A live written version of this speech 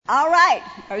All right.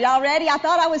 Are y'all ready? I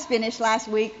thought I was finished last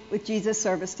week with Jesus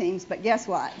service teams, but guess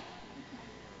what?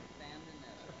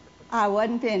 I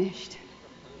wasn't finished.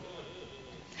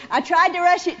 I tried to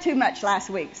rush it too much last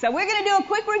week. So we're going to do a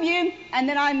quick review, and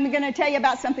then I'm going to tell you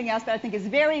about something else that I think is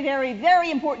very, very,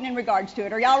 very important in regards to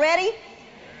it. Are y'all ready?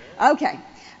 Okay.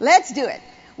 Let's do it.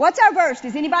 What's our verse?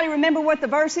 Does anybody remember what the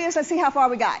verse is? Let's see how far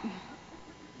we got.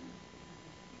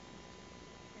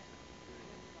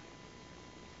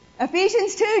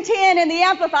 Ephesians 2:10 in the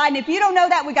Amplified. And if you don't know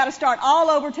that, we got to start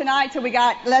all over tonight. So we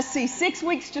got, 6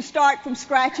 weeks to start from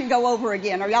scratch and go over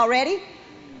again. Are y'all ready?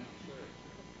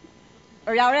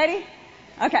 Are y'all ready?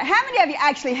 Okay. How many of you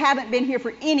actually haven't been here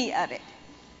for any of it?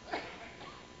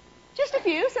 Just a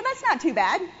few. So that's not too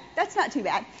bad. That's not too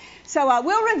bad. So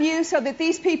we'll review so that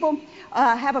these people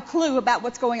have a clue about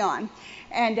what's going on.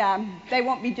 And they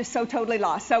won't be just so totally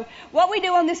lost. So what we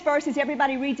do on this verse is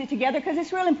everybody reads it together because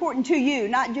it's real important to you,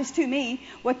 not just to me,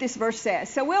 what this verse says.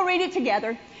 So we'll read it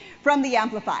together from the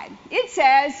Amplified. It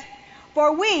says,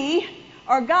 "For we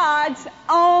are God's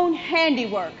own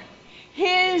handiwork,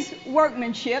 His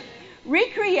workmanship,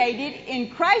 recreated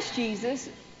in Christ Jesus,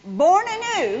 born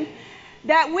anew,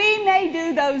 that we may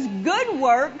do those good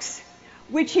works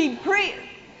which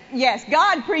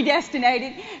God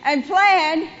predestinated and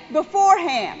planned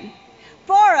beforehand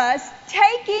for us,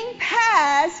 taking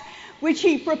paths which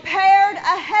He prepared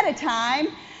ahead of time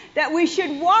that we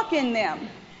should walk in them,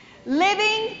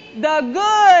 living the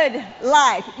good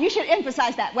life." You should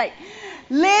emphasize that. Wait.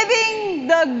 "Living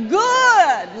the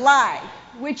good life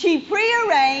which He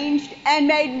prearranged and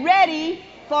made ready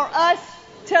for us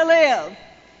to live."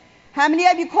 How many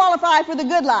of you qualify for the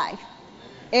good life?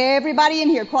 Everybody in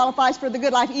here qualifies for the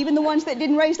good life, even the ones that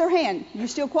didn't raise their hand. You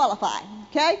still qualify,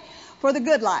 okay, for the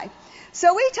good life.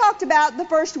 So we talked about, the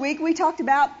first week, we talked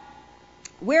about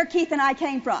where Keith and I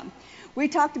came from. We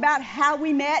talked about how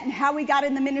we met and how we got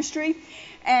in the ministry.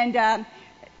 And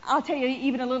I'll tell you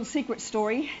even a little secret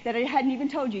story that I hadn't even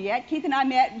told you yet. Keith and I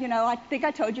met, I think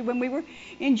I told you, when we were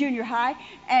in junior high.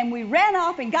 And we ran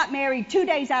off and got married 2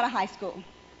 days out of high school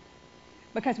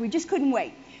because we just couldn't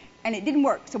wait. And it didn't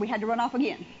work, so we had to run off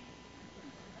again.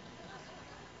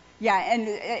 Yeah, and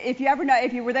if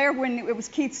you were there when it was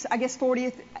Keith's,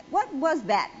 40th, what was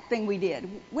that thing we did?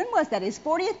 When was that? His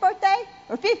 40th birthday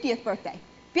or 50th birthday?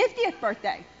 50th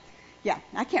birthday. Yeah,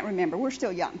 I can't remember. We're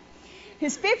still young.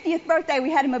 His 50th birthday,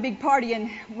 we had him a big party, and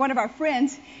one of our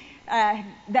friends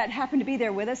that happened to be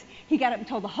there with us, he got up and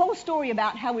told the whole story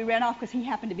about how we ran off because he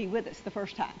happened to be with us the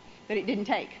first time, that it didn't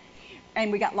take.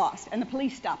 And we got lost, and the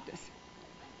police stopped us.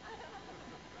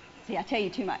 See, I tell you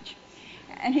too much.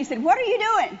 And he said, "What are you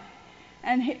doing?"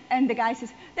 And the guy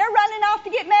says, "They're running off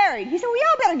to get married." He said, "Well,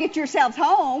 y'all better get yourselves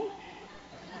home."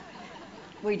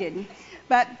 We didn't.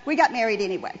 But we got married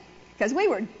anyway because we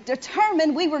were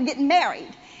determined we were getting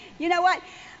married. You know what?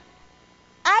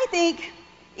 I think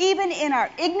even in our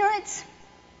ignorance,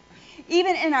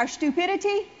 even in our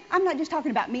stupidity, I'm not just talking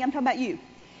about me, I'm talking about you.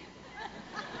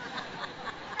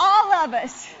 All of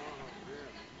us.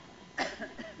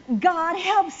 God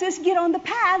helps us get on the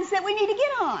paths that we need to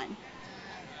get on.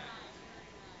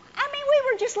 I mean,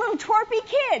 we were just little twerpy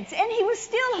kids, and He was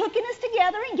still hooking us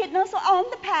together and getting us on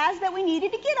the paths that we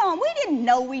needed to get on. We didn't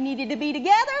know we needed to be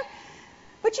together,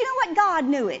 but you know what? God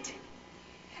knew it.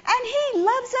 And He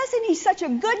loves us, and He's such a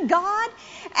good God,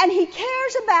 and He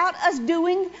cares about us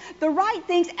doing the right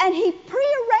things, and He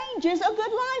prearranges a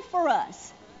good life for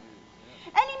us.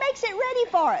 And He makes it ready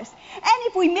for us. And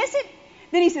if we miss it,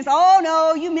 then He says, "Oh,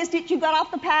 no, you missed it. You got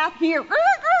off the path here."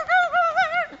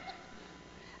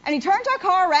 And He turns our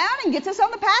car around and gets us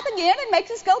on the path again and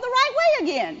makes us go the right way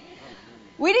again.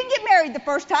 We didn't get married the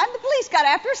first time. The police got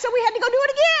after us, so we had to go do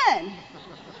it again.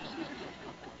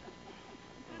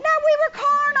 Now, we were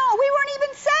carnal. We weren't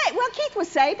even saved. Well, Keith was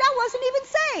saved. I wasn't even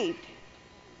saved.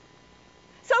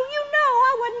 So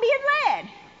I wasn't being led.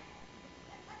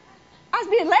 I was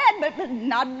being led, but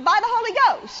not by the Holy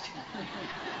Ghost.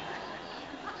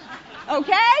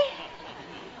 Okay?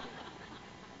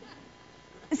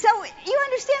 So you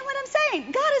understand what I'm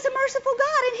saying? God is a merciful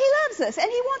God, and He loves us,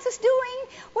 and He wants us doing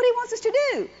what He wants us to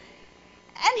do.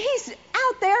 And He's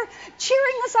out there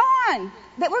cheering us on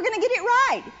that we're going to get it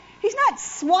right. He's not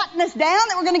swatting us down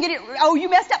that we're going to get it. "Oh, you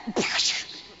messed up.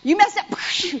 You messed up."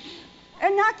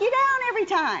 And knock you down every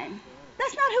time.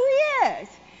 That's not who He is.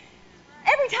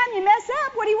 Every time you mess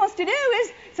up, what he wants to do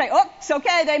is say, oh, it's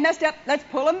okay, they messed up, let's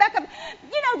pull them back up.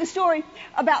 You know the story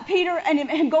about Peter and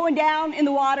him going down in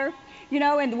the water,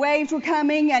 and the waves were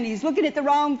coming, and he's looking at the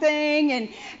wrong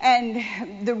thing,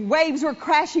 and the waves were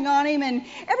crashing on him, and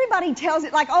everybody tells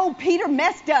it like, oh, Peter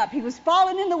messed up. He was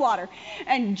falling in the water,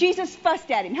 and Jesus fussed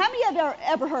at him. How many of you have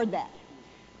ever heard that?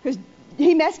 Because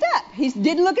he messed up. He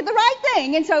didn't look at the right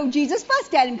thing, and so Jesus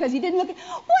fussed at him because he didn't look at...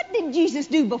 What did Jesus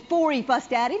do before he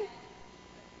fussed at him?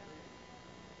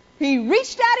 He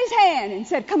reached out his hand and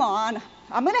said, come on,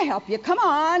 I'm going to help you. Come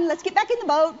on, let's get back in the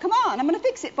boat. Come on, I'm going to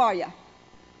fix it for you.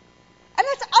 And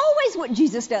that's always what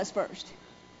Jesus does first,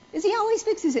 is he always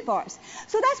fixes it for us.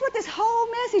 So that's what this whole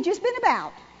message has been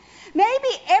about. Maybe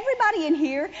everybody in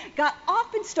here got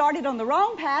off and started on the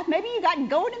wrong path. Maybe you got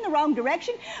going in the wrong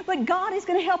direction. But God is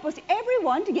going to help us,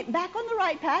 everyone, to get back on the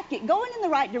right path, get going in the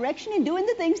right direction, and doing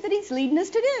the things that he's leading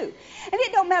us to do. And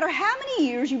it don't matter how many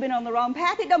years you've been on the wrong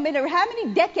path. It don't matter how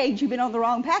many decades you've been on the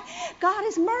wrong path. God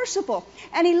is merciful,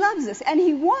 and he loves us, and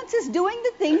he wants us doing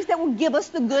the things that will give us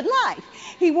the good life.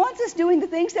 He wants us doing the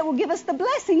things that will give us the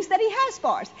blessings that he has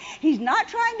for us. He's not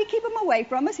trying to keep them away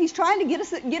from us. He's trying to get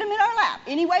them in our lap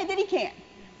any way that he can.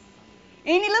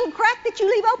 Any little crack that you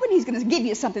leave open, he's going to give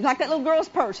you something. Like that little girl's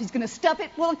purse. He's going to stuff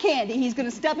it full of candy. He's going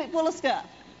to stuff it full of stuff.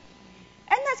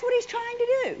 And that's what he's trying to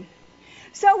do.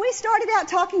 So we started out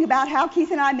talking about how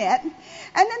Keith and I met. And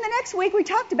then the next week we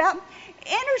talked about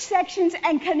intersections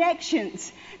and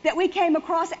connections that we came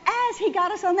across as he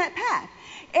got us on that path.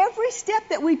 Every step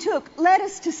that we took led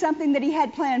us to something that he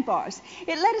had planned for us.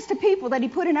 It led us to people that he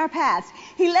put in our paths.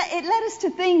 It led us to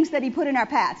things that he put in our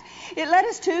paths. It led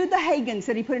us to the Hagans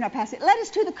that he put in our paths. It led us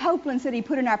to the Copelands that he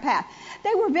put in our path.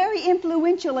 They were very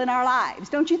influential in our lives,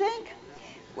 don't you think?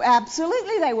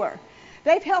 Absolutely they were.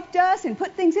 They've helped us and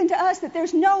put things into us that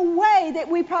there's no way that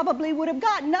we probably would have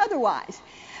gotten otherwise.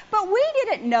 But we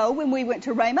didn't know when we went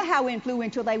to Rhema how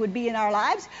influential they would be in our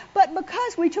lives. But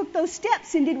because we took those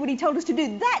steps and did what he told us to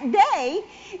do that day,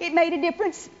 it made a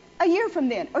difference a year from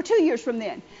then or 2 years from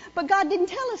then. But God didn't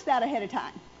tell us that ahead of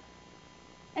time.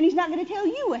 And he's not going to tell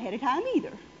you ahead of time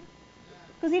either.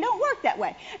 Because he don't work that way.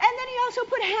 And then he also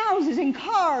put houses and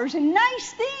cars and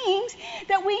nice things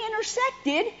that we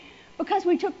intersected because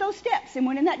we took those steps and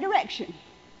went in that direction.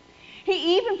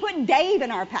 He even put Dave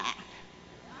in our path.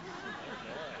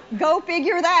 Go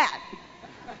figure that.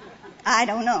 I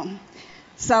don't know.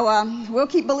 So we'll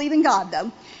keep believing God,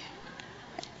 though.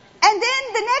 And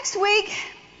then the next week,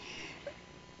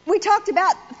 we talked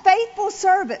about faithful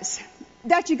service,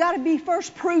 that you got to be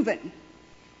first proven.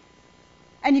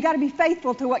 And you got to be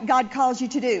faithful to what God calls you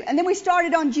to do. And then we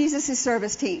started on Jesus'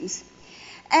 service teams.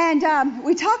 And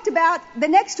we talked about the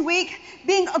next week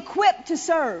being equipped to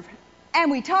serve.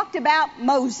 And we talked about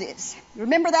Moses.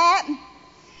 Remember that?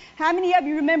 How many of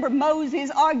you remember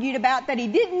Moses argued about that he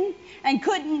didn't and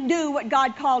couldn't do what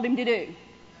God called him to do?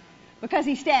 Because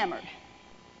he stammered.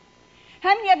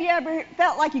 How many of you ever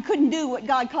felt like you couldn't do what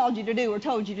God called you to do or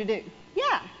told you to do?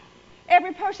 Yeah.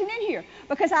 Every person in here.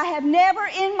 Because I have never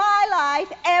in my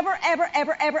life ever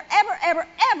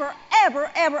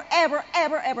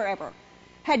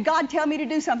had God tell me to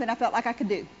do something I felt like I could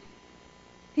do.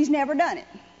 He's never done it.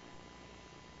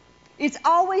 It's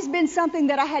always been something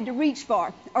that I had to reach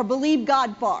for or believe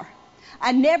God for.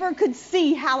 I never could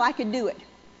see how I could do it.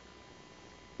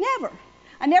 Never.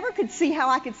 I never could see how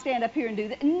I could stand up here and do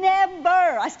that. Never.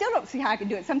 I still don't see how I could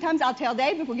do it. Sometimes I'll tell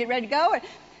Dave if we get ready to go,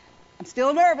 I'm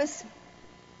still nervous.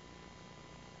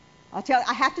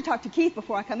 I have to talk to Keith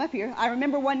before I come up here. I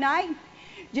remember one night,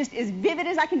 just as vivid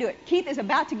as I can do it, Keith is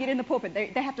about to get in the pulpit.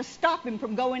 They have to stop him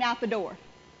from going out the door.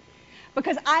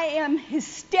 Because I am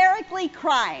hysterically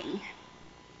crying.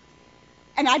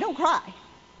 And I don't cry.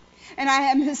 And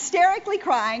I am hysterically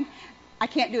crying. I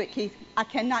can't do it, Keith. I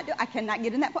cannot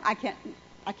get in that pulpit.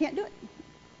 I can't do it.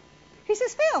 He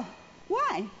says, Phil,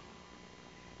 why?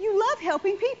 You love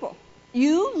helping people.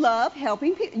 You love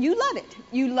helping people. You love it.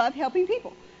 You love helping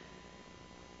people.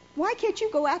 Why can't you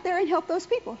go out there and help those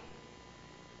people?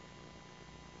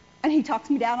 And he talks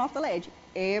me down off the ledge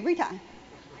every time.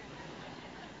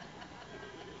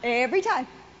 Every time.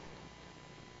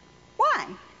 Why?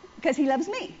 Because he loves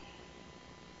me.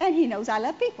 And he knows I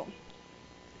love people.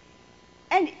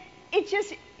 And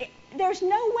there's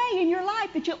no way in your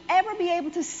life that you'll ever be able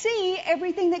to see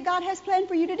everything that God has planned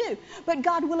for you to do. But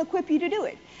God will equip you to do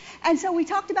it. And so we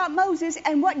talked about Moses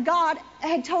and what God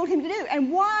had told him to do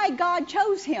and why God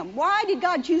chose him. Why did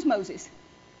God choose Moses?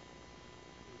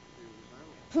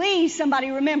 Please, somebody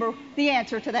remember the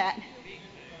answer to that.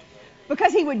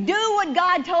 Because he would do what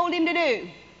God told him to do.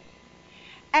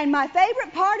 And my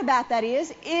favorite part about that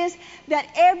is that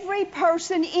every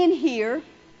person in here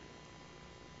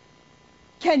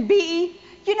can be,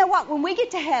 you know what, when we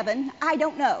get to heaven, I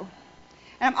don't know.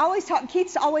 And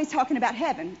Keith's always talking about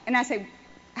heaven. And I say,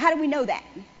 how do we know that?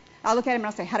 I'll look at him and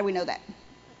I'll say, how do we know that?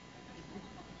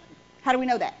 How do we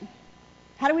know that?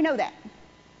 How do we know that?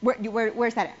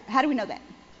 Where's that at? How do we know that?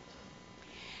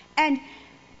 And,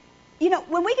 you know,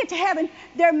 when we get to heaven,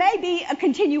 there may be a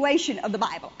continuation of the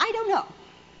Bible. I don't know.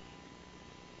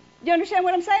 Do you understand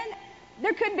what I'm saying?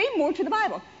 There could be more to the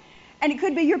Bible. And it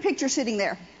could be your picture sitting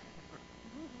there.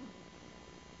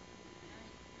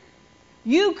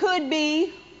 You could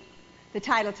be the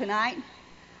title tonight.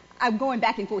 I'm going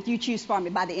back and forth. You choose for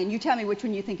me by the end. You tell me which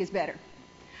one you think is better.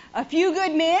 A Few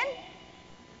Good Men.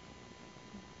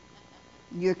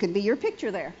 You could be your picture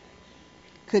there.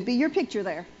 Could be your picture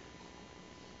there.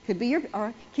 Could be your.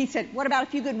 Or Keith said, "What about A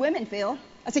Few Good Women, Phil?"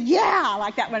 I said, "Yeah, I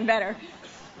like that one better."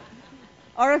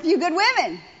 Or A Few Good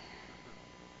Women.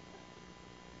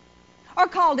 Or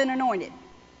Called and Anointed.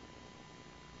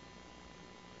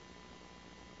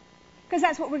 Because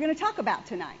that's what we're going to talk about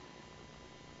tonight.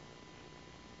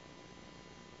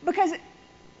 Because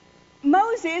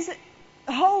Moses,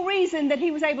 the whole reason that he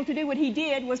was able to do what he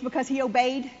did was because he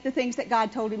obeyed the things that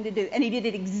God told him to do. And he did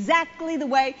it exactly the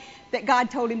way that God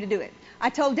told him to do it. I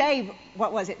told Dave,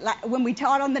 what was it, when we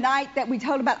taught on the night, that we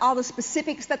told about all the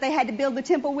specifics that they had to build the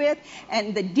temple with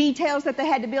and the details that they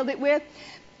had to build it with.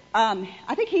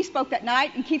 I think he spoke that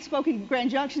night and Keith spoke in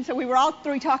Grand Junction, so we were all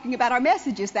three talking about our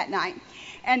messages that night.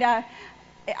 And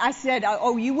I said,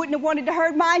 oh, you wouldn't have wanted to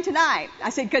heard mine tonight. I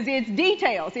said, because it's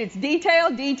details. It's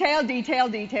detail, detail, detail,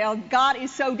 detail. God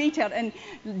is so detailed. And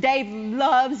Dave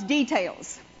loves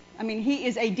details. I mean, he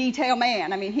is a detail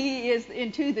man. I mean, he is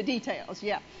into the details.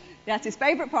 Yeah, that's his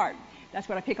favorite part. That's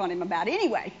what I pick on him about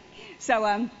anyway.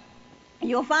 So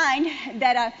you'll find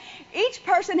that each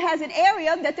person has an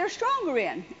area that they're stronger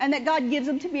in and that God gives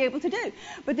them to be able to do.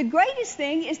 But the greatest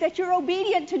thing is that you're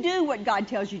obedient to do what God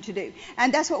tells you to do.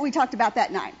 And that's what we talked about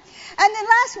that night. And then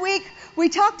last week we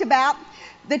talked about,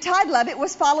 the title of it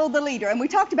was Follow the Leader. And we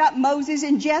talked about Moses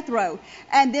and Jethro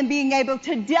and them being able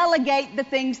to delegate the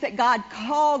things that God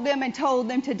called them and told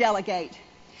them to delegate.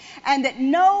 And that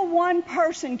no one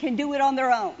person can do it on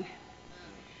their own.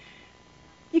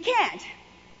 You can't.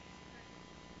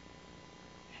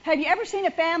 Have you ever seen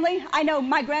a family? I know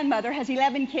my grandmother has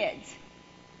 11 kids.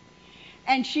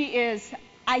 And she is,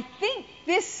 I think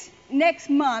this next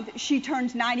month, she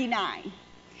turns 99.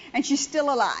 And she's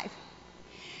still alive.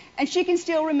 And she can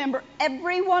still remember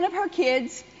every one of her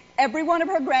kids, every one of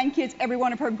her grandkids, every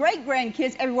one of her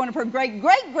great-grandkids, every one of her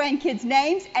great-great-grandkids'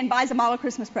 names, and buys them all a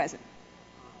Christmas present.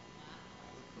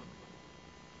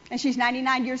 And she's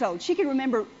 99 years old. She can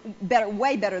remember better,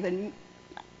 way better than,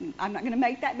 I'm not going to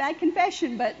make that bad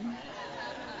confession, but...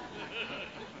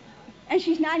 And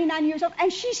she's 99 years old,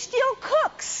 and she still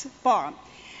cooks for them.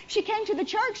 She came to the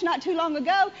church not too long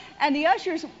ago, and the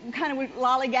ushers kind of were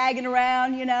lollygagging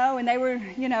around, and they were,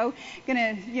 going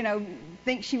to,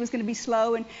 think she was going to be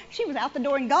slow, and she was out the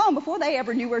door and gone before they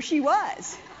ever knew where she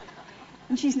was.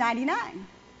 And she's 99.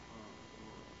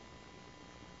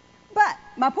 But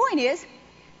my point is,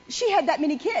 she had that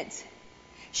many kids.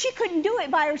 She couldn't do it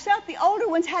by herself. The older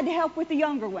ones had to help with the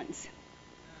younger ones.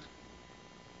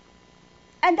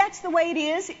 And that's the way it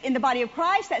is in the body of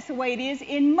Christ. That's the way it is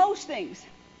in most things.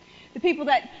 The people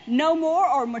that know more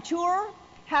or mature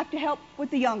have to help with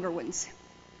the younger ones.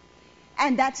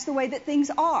 And that's the way that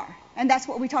things are. And that's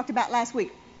what we talked about last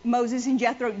week. Moses and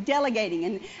Jethro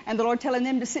delegating and the Lord telling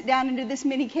them to sit down into this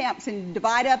many camps and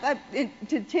divide up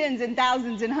into tens and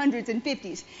thousands and hundreds and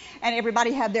fifties. And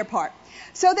everybody have their part.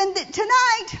 So then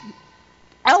tonight,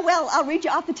 I'll read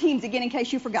you off the teams again in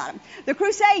case you forgot them. The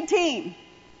Crusade team.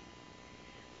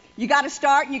 You got to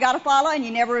start and you got to follow and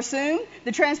you never assume.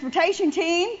 The transportation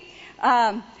team.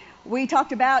 We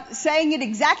talked about saying it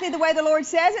exactly the way the Lord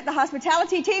says it. The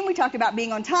hospitality team. We talked about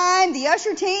being on time. The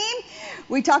usher team.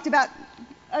 We talked about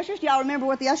ushers. Do y'all remember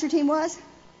what the usher team was?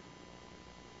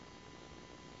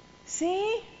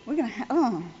 See? We're going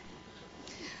to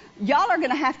y'all are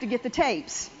going to have to get the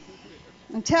tapes.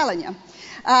 I'm telling you.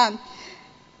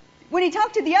 When he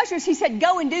talked to the ushers, he said,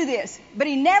 go and do this. But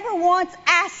he never once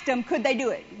asked them, could they do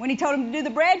it? When he told them to do the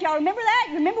bread, y'all remember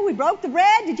that? Remember we broke the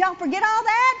bread? Did y'all forget all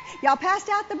that? Y'all passed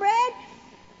out the bread?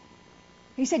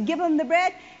 He said, give them the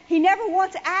bread. He never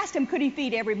once asked them, could he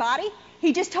feed everybody?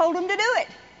 He just told them to do it.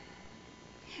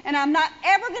 And I'm not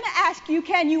ever going to ask you,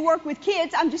 can you work with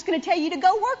kids? I'm just going to tell you to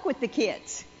go work with the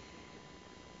kids.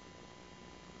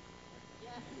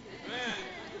 Yes.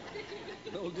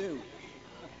 Will do.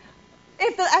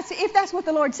 If that's what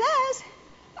the Lord says,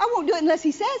 I won't do it unless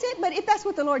he says it, but if that's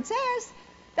what the Lord says,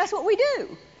 that's what we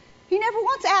do. He never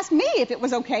once asked me if it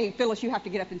was okay, Phyllis, you have to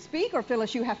get up and speak, or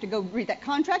Phyllis, you have to go read that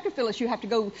contract, or Phyllis, you have to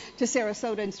go to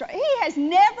Sarasota and start. He has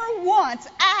never once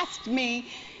asked me,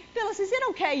 Phyllis, is it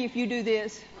okay if you do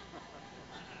this?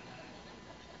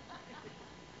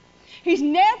 He's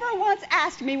never once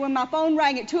asked me when my phone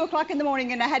rang at 2 o'clock in the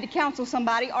morning and I had to counsel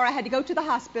somebody or I had to go to the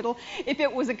hospital if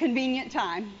it was a convenient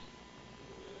time.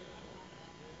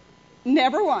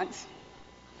 Never once.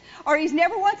 Or he's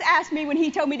never once asked me when he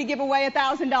told me to give away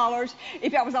 $1,000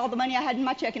 if that was all the money I had in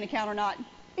my checking account or not.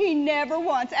 He never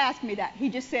once asked me that. He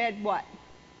just said, what?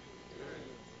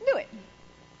 Do it.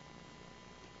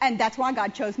 And that's why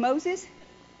God chose Moses.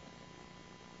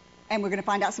 And we're going to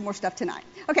find out some more stuff tonight.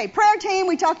 Okay, prayer team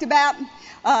we talked about.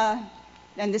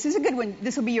 And this is a good one.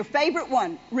 This will be your favorite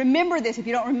one. Remember this if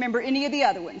you don't remember any of the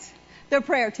other ones. The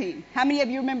prayer team. How many of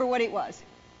you remember what it was?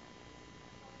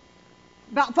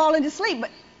 About falling to sleep.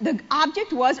 But the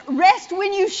object was rest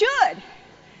when you should.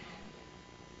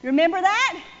 Remember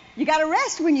that? You got to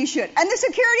rest when you should. And the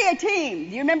security team.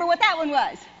 Do you remember what that one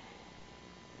was?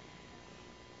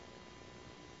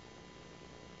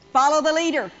 Follow the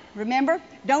leader. Remember?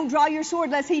 Don't draw your sword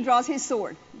unless he draws his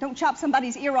sword. Don't chop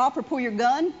somebody's ear off or pull your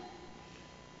gun.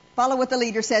 Follow what the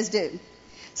leader says do.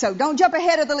 So don't jump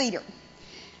ahead of the leader.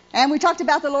 And we talked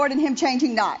about the Lord and him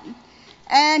changing not.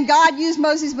 And God used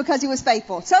Moses because he was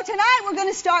faithful. So tonight we're going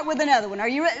to start with another one. Are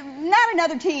you not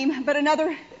another team, but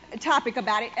another topic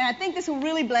about it. And I think this will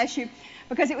really bless you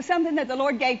because it was something that the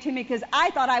Lord gave to me because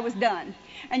I thought I was done.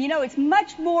 And you know, it's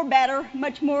much more better,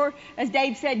 much more, as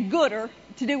Dave said, gooder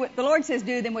to do what the Lord says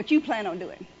do than what you plan on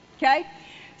doing. Okay?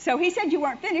 So he said you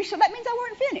weren't finished, so that means I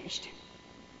weren't finished.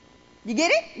 You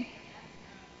get it?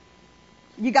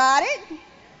 You got it?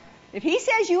 If he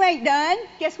says you ain't done,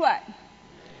 guess what?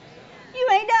 You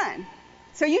ain't done.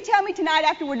 So you tell me tonight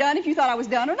after we're done if you thought I was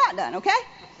done or not done, okay?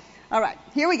 All right,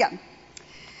 here we go.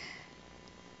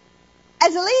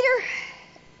 As a leader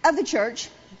of the church,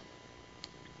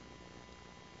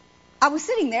 I was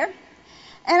sitting there,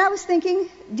 and I was thinking,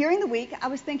 during the week, I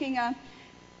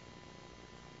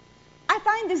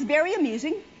find this very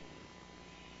amusing.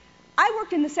 I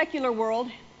worked in the secular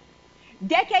world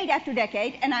decade after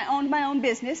decade, and I owned my own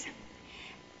business,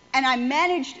 and I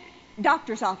managed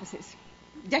doctors' offices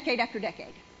decade after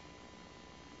decade.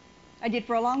 I did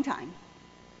for a long time.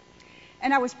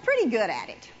 And I was pretty good at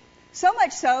it. So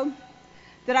much so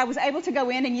that I was able to go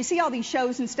in, and you see all these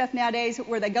shows and stuff nowadays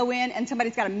where they go in and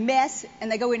somebody's got a mess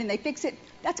and they go in and they fix it.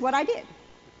 That's what I did.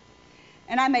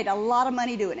 And I made a lot of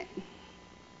money doing it.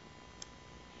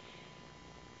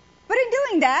 But in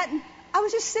doing that, I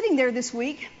was just sitting there this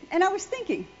week and I was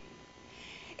thinking,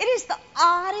 it is the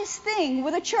oddest thing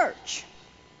with a church.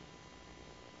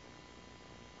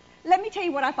 Let me tell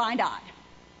you what I find odd.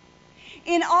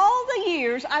 In all the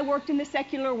years I worked in the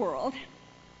secular world,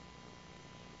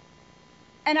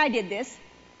 and I did this,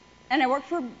 and I worked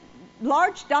for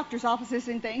large doctor's offices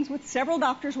and things with several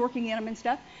doctors working in them and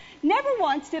stuff, never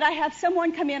once did I have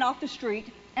someone come in off the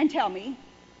street and tell me,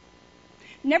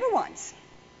 never once,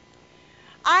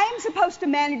 I am supposed to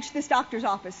manage this doctor's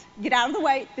office. Get out of the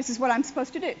way. This is what I'm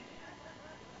supposed to do.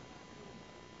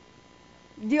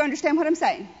 Do you understand what I'm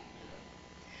saying?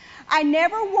 I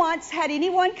never once had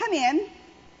anyone come in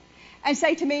and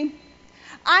say to me,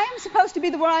 I am supposed to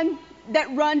be the one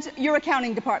that runs your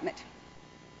accounting department.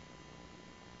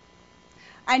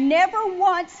 I never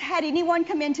once had anyone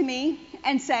come in to me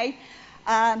and say,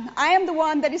 I am the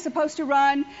one that is supposed to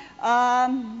run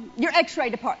your x-ray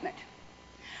department.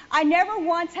 I never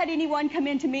once had anyone come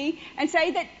in to me and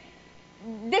say that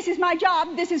this is my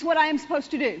job, this is what I am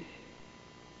supposed to do.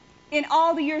 In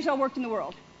all the years I worked in the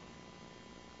world.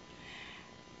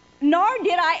 Nor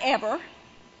did I ever,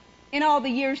 in all the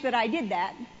years that I did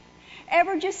that,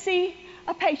 ever just see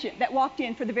a patient that walked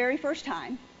in for the very first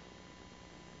time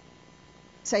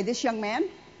say, this young man,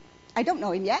 I don't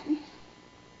know him yet.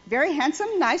 Very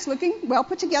handsome, nice looking, well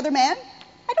put together man.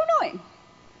 I don't know him.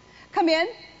 Come in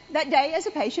that day as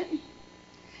a patient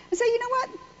and say, you know what?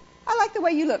 I like the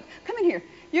way you look. Come in here.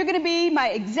 You're going to be my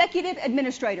executive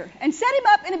administrator. And set him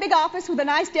up in a big office with a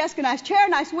nice desk, a nice chair, a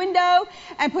nice window,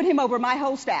 and put him over my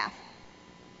whole staff.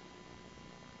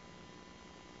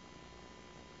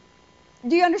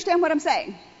 Do you understand what I'm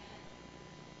saying?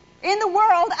 In the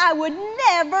world, I would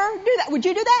never do that. Would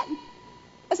you do that?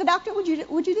 As a doctor, would you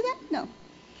do that? No.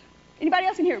 Anybody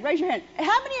else in here? Raise your hand.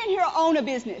 How many in here own a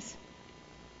business?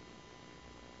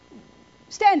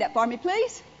 Stand up for me,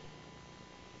 please.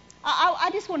 I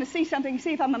just want to see something,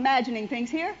 see if I'm imagining things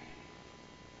here.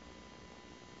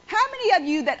 How many of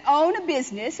you that own a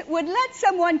business would let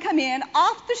someone come in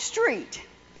off the street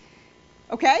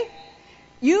Okay?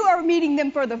 You are meeting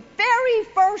them for the very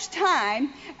first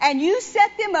time, and you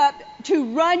set them up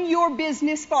to run your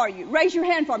business for you. Raise your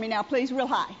hand for me now, please, real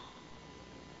high.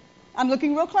 I'm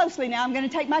looking real closely now. I'm going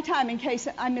to take my time in case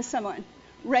I miss someone.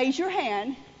 Raise your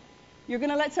hand. You're going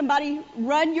to let somebody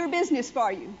run your business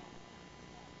for you.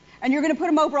 And you're going to put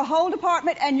them over a whole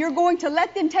department, and you're going to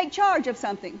let them take charge of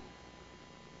something.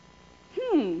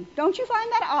 Don't you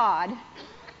find that odd?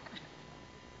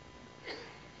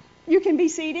 You can be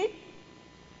seated.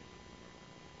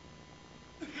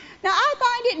 Now, I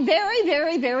find it very,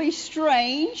 very, very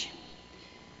strange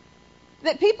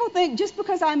that people think just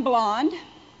because I'm blonde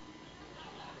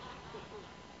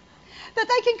that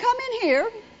they can come in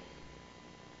here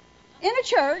in a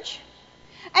church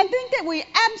and think that we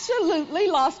absolutely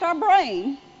lost our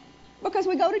brain because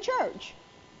we go to church.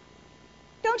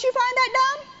 Don't you find that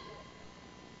dumb?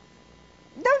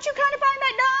 Don't you kind of find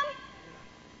that dumb?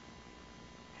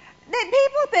 That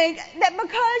people think that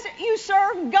because you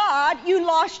serve God, you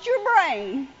lost your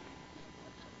brain.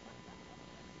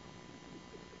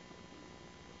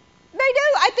 They do.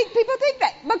 I think people think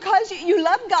that. Because you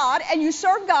love God and you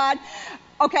serve God,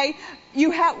 okay,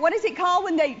 you have, what is it called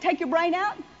when they take your brain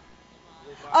out?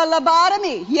 A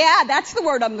lobotomy. Yeah, that's the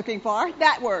word I'm looking for.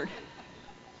 That word.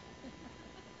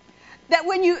 That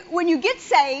when you get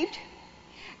saved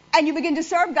and you begin to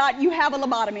serve God, you have a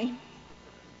lobotomy.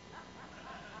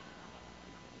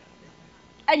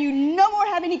 And you no more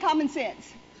have any common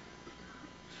sense.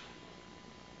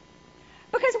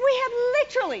 Because we have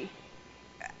literally,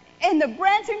 in the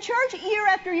Branson church, year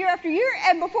after year after year,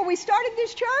 and before we started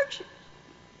this church,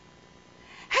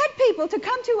 had people to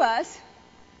come to us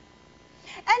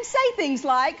and say things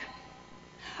like,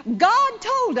 God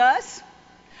told us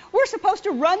we're supposed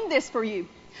to run this for you.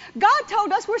 God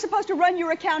told us we're supposed to run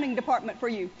your accounting department for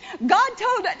you. God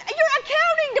told us, your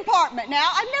accounting department now,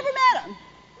 I've never met them.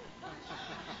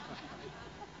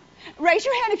 Raise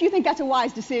your hand if you think that's a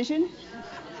wise decision.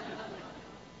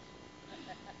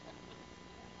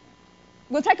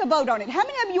 We'll take a vote on it. How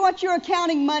many of you want your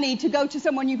accounting money to go to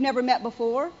someone you've never met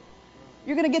before?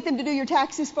 You're going to get them to do your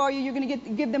taxes for you. You're going to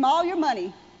give them all your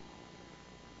money.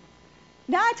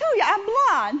 Now, I told you, I'm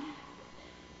blonde,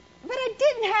 but I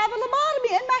didn't have a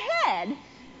lobotomy in my head.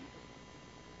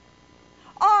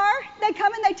 Or they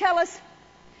come and they tell us,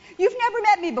 you've never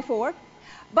met me before,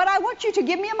 but I want you to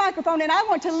give me a microphone and I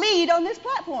want to lead on this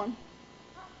platform.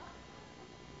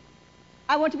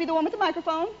 I want to be the one with the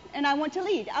microphone and I want to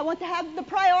lead. I want to have the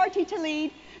priority to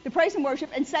lead the praise and worship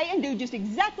and say and do just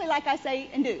exactly like I say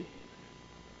and do.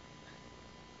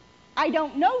 I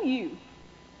don't know you.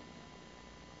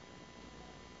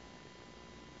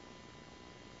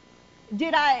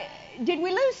 Did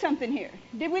we lose something here?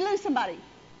 Did we lose somebody?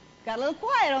 Got a little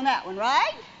quiet on that one,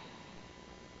 right?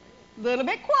 A little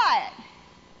bit quiet.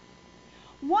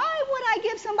 Why would I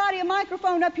give somebody a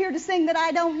microphone up here to sing that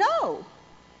I don't know?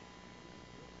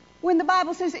 When the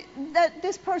Bible says that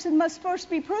this person must first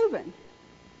be proven.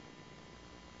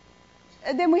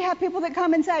 And then we have people that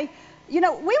come and say, we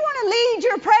want to lead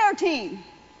your prayer team.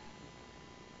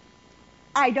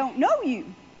 I don't know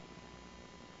you.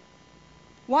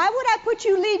 Why would I put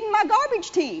you leading my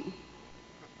garbage team?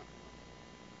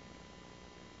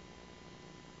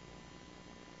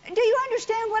 Do you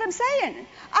understand what I'm saying?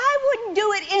 I wouldn't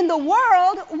do it in the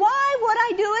world. Why would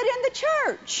I do it in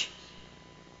the church?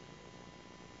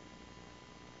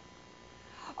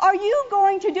 Are you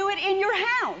going to do it in your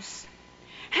house?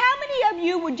 How many of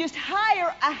you would just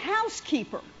hire a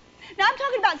housekeeper? Now, I'm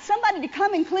talking about somebody to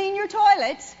come and clean your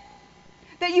toilets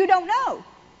that you don't know,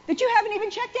 that you haven't even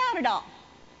checked out at all.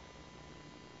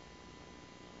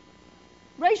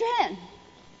 Raise your hand.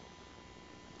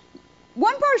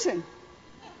 One person.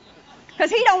 Because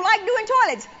he don't like doing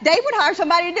toilets. Dave would hire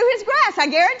somebody to do his grass, I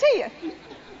guarantee you.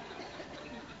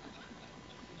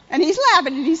 And he's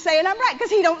laughing and he's saying I'm right because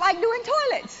he don't like doing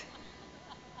toilets.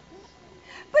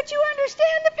 But you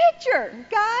understand the picture,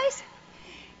 guys.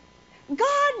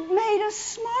 God made us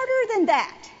smarter than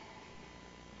that.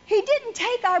 He didn't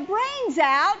take our brains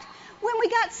out when we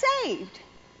got saved.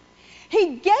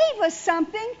 He gave us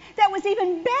something that was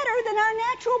even better than our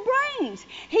natural brains.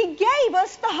 He gave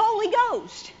us the Holy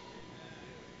Ghost.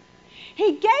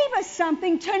 He gave us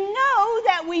something to know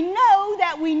that we know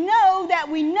that we know that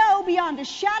we know beyond a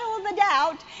shadow of a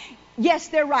doubt. Yes,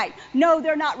 they're right. No,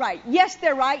 they're not right. Yes,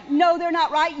 they're right. No, they're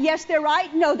not right. Yes, they're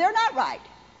right. No, they're not right.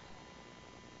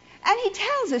 And he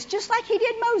tells us, just like he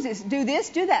did Moses, do this,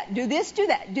 do that, do this, do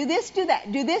that, do this, do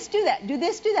that, do this, do that, do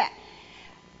this, do that.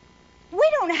 We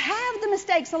don't have the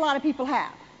mistakes a lot of people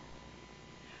have.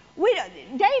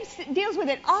 Dave deals with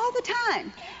it all the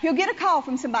time. He'll get a call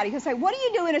from somebody. He'll say, what do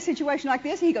you do in a situation like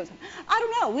this? And he goes, I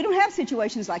don't know. We don't have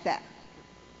situations like that.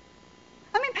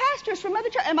 I mean, pastors from other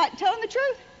churches, am I telling the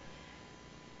truth?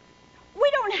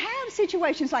 We don't have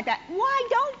situations like that. Why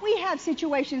don't we have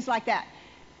situations like that?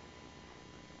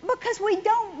 Because we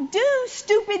don't do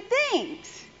stupid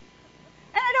things.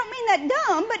 And I don't mean that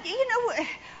dumb, but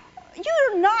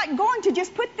you're not going to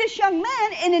just put this young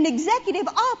man in an executive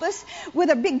office with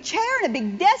a big chair and a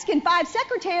big desk and 5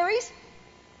 secretaries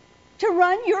to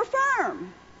run your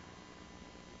firm.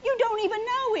 You don't even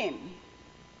know him.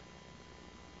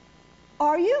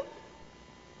 Are you?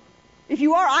 If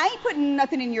you are, I ain't putting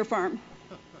nothing in your firm.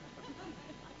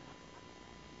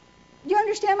 Do you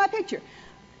understand my picture?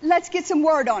 Let's get some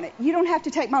word on it. You don't have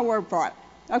to take my word for it.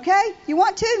 Okay? You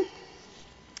want to?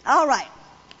 All right.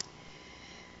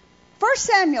 1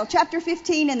 Samuel chapter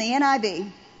 15 in the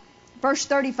NIV, verse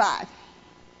 35.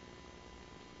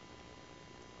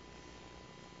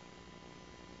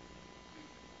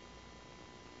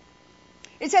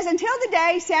 It says, until the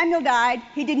day Samuel died,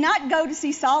 he did not go to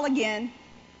see Saul again,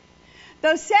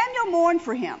 though Samuel mourned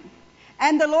for him,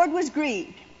 and the Lord was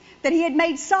grieved that he had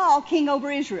made Saul king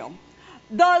over Israel.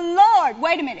 The Lord,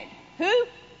 wait a minute, who?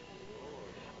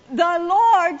 The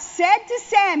Lord said to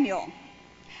Samuel,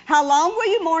 how long will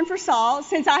you mourn for Saul,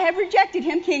 since I have rejected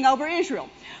him king over Israel?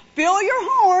 Fill your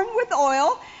horn with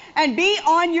oil and be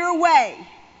on your way.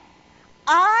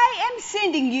 I am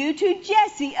sending you to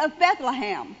Jesse of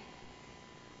Bethlehem.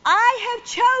 I have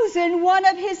chosen one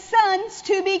of his sons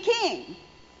to be king.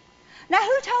 Now,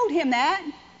 who told him that?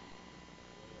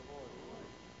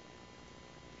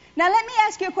 Now, let me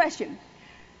ask you a question.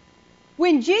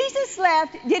 When Jesus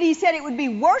left, did he say it would be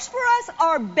worse for us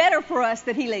or better for us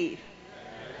that he leave?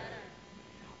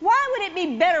 Why would it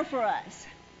be better for us?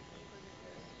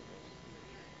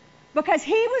 Because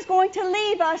he was going to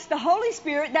leave us the Holy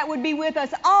Spirit that would be with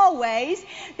us always,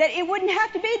 that it wouldn't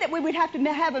have to be that we would have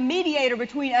to have a mediator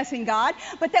between us and God,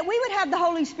 but that we would have the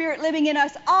Holy Spirit living in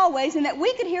us always, and that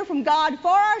we could hear from God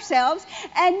for ourselves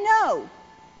and know.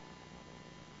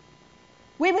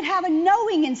 We would have a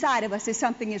knowing inside of us if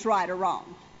something is right or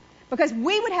wrong. Because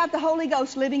we would have the Holy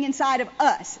Ghost living inside of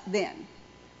us then.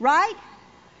 Right?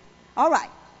 All right.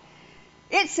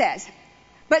 It says,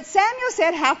 but Samuel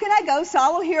said, how can I go?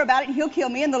 Saul will hear about it and he'll kill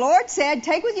me. And the Lord said,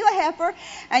 take with you a heifer,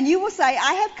 and you will say,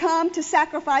 I have come to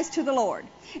sacrifice to the Lord.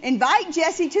 Invite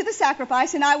Jesse to the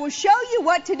sacrifice, and I will show you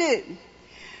what to do.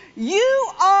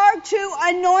 You are to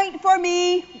anoint for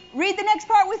me, read the next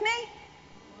part with me,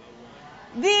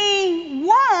 the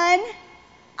one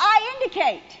I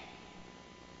indicate.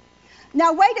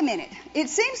 Now, wait a minute. It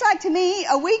seems like to me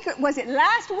was it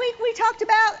last week we talked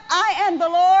about, I am the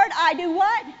Lord, I do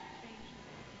what?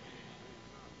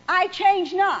 I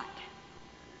change not.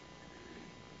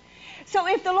 So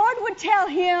if the Lord would tell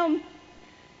him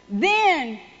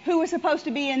then who was supposed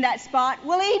to be in that spot,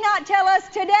 will he not tell us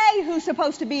today who's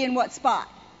supposed to be in what spot?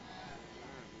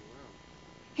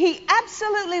 He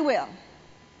absolutely will.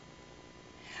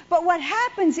 But what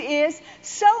happens is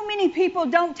so many people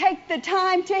don't take the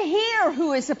time to hear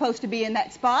who is supposed to be in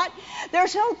that spot. They're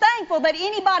so thankful that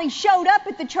anybody showed up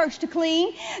at the church to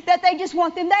clean that they just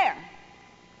want them there.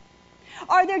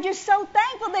 Or they're just so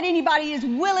thankful that anybody is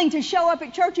willing to show up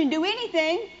at church and do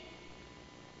anything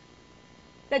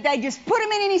that they just put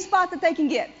them in any spot that they can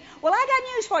get. Well, I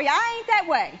got news for you. I ain't that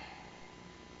way.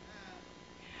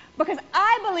 Because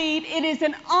I believe it is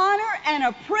an honor and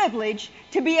a privilege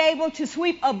to be able to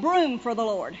sweep a broom for the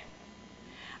Lord.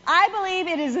 I believe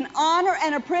it is an honor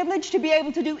and a privilege to be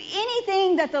able to do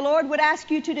anything that the Lord would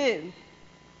ask you to do.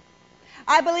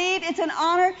 I believe it's an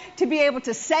honor to be able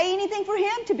to say anything for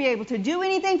Him, to be able to do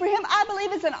anything for Him. I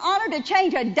believe it's an honor to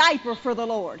change a diaper for the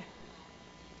Lord.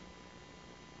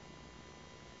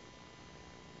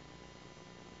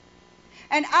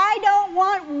 And I don't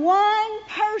want one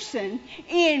person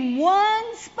in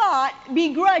one spot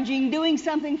begrudging doing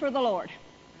something for the Lord.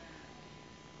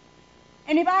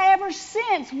 And if I ever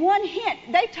sense one hint,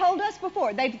 they've told us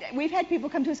before, we've had people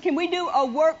come to us, can we do a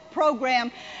work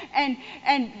program, and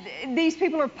these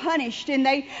people are punished and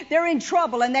they're in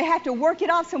trouble and they have to work it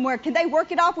off somewhere. Can they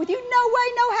work it off with you? No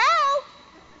way, no how.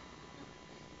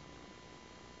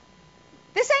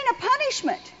 This ain't a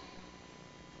punishment.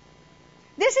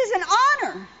 This is an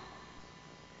honor.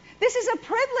 This is a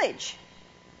privilege.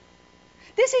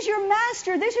 This is your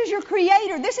master. This is your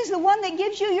creator. This is the one that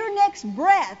gives you your next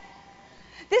breath.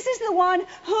 This is the one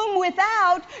whom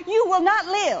without you will not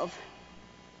live.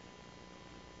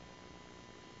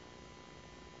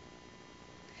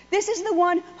 This is the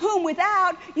one whom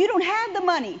without you don't have the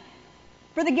money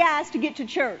for the gas to get to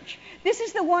church. This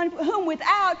is the one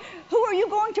who are you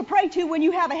going to pray to when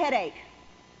you have a headache?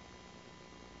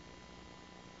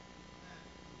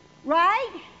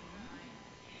 Right?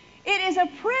 It is a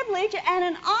privilege and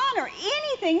an honor,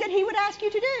 anything that he would ask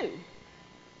you to do.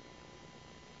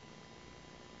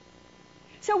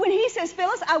 So when he says,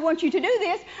 Phyllis, I want you to do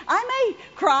this, I may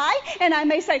cry and I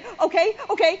may say, okay,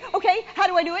 how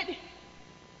do I do it?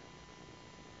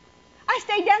 I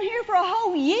stayed down here for a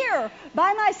whole year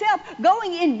by myself,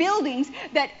 going in buildings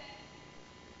that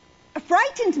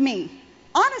frightened me,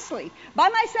 honestly, by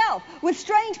myself, with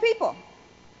strange people.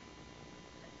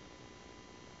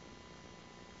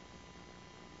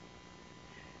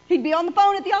 He'd be on the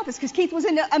phone at the office because Keith was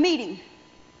in a meeting,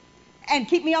 and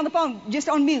keep me on the phone just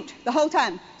on mute the whole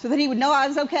time so that he would know I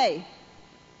was okay.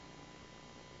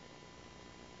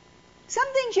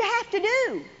 Some things you have to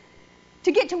do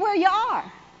to get to where you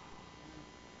are.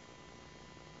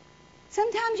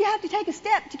 Sometimes you have to take a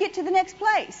step to get to the next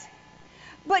place.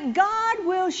 But God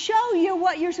will show you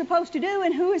what you're supposed to do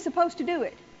and who is supposed to do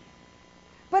it.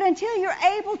 But until you're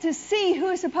able to see who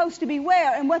is supposed to be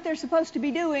where and what they're supposed to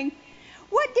be doing,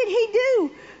 what did he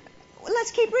do?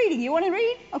 Let's keep reading. You want to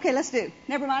read? Okay, let's do.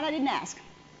 Never mind, I didn't ask.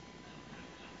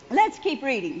 Let's keep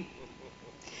reading.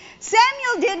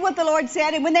 Samuel did what the Lord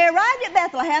said, and when they arrived at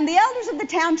Bethlehem, the elders of the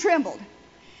town trembled.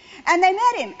 And they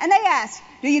met him, and they asked,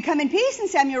 do you come in peace? And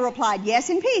Samuel replied, yes,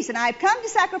 in peace, and I have come to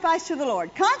sacrifice to the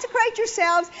Lord. Consecrate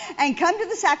yourselves and come to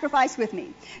the sacrifice with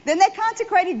me. Then they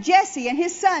consecrated Jesse and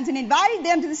his sons and invited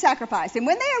them to the sacrifice. And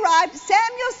when they arrived,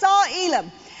 Samuel saw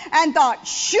Eliab and thought,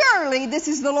 surely this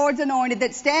is the Lord's anointed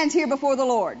that stands here before the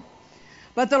Lord.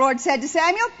 But the Lord said to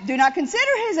Samuel, do not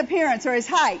consider his appearance or his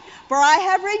height, for I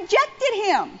have rejected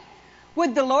him.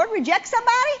 Would the Lord reject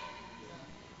somebody?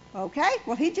 Okay,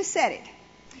 well, he just said it.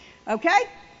 Okay?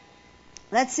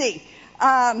 Let's see.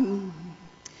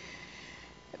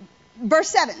 Verse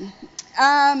 7.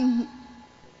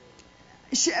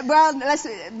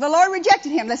 The Lord rejected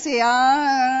him. Let's see.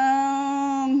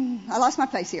 I lost my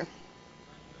place here.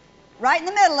 Right in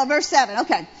the middle of verse 7.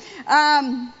 Okay.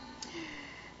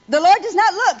 The Lord does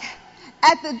not look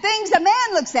at the things that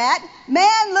man looks at.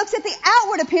 Man looks at the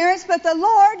outward appearance, but the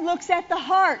Lord looks at the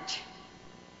heart.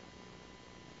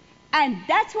 And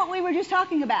that's what we were just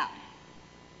talking about.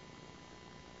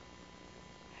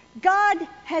 God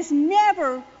has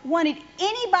never wanted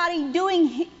anybody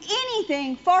doing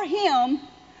anything for him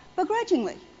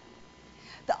begrudgingly.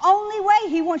 The only way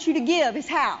he wants you to give is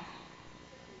how?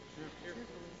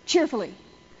 Cheerfully.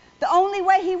 The only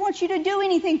way he wants you to do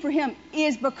anything for him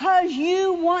is because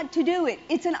you want to do it.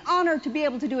 It's an honor to be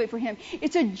able to do it for him.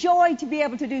 It's a joy to be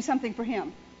able to do something for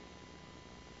him.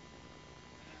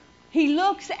 He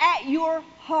looks at your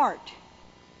heart.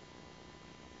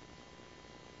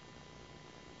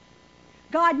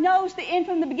 God knows the end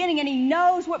from the beginning, and he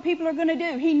knows what people are going to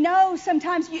do. He knows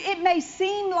sometimes it may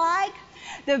seem like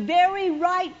the very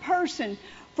right person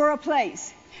for a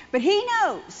place. But he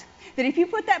knows that if you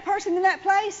put that person in that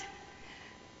place,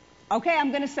 okay, I'm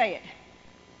going to say it.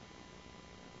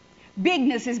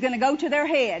 Bigness is going to go to their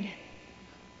head.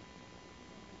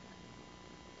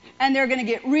 And they're going to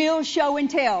get real show and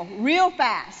tell real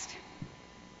fast.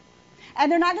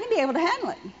 And they're not going to be able to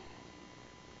handle it.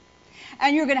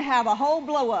 And you're going to have a whole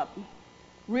blow up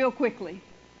real quickly.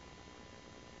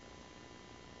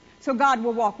 So God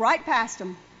will walk right past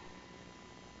them.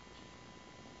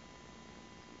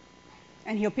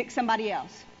 And he'll pick somebody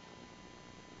else.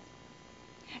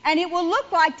 And it will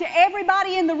look like to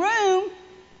everybody in the room,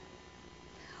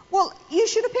 well, you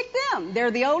should have picked them.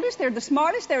 They're the oldest, they're the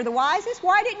smartest, they're the wisest.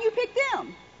 Why didn't you pick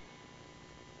them?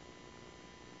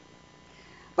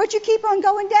 But you keep on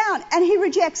going down, and he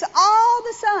rejects all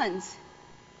the sons.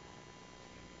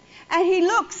 And he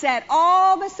looks at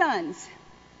all the sons.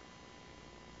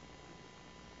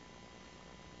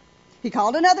 He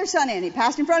called another son in. He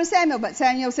passed in front of Samuel, but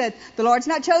Samuel said, the Lord's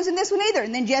not chosen this one either.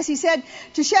 And then Jesse said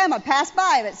to Shammah, pass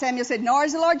by. But Samuel said, nor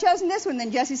has the Lord chosen this one.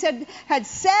 Then Jesse said, had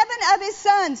 7 of his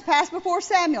sons pass before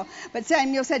Samuel. But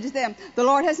Samuel said to them, the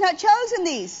Lord has not chosen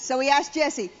these. So he asked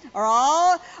Jesse,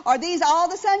 are these all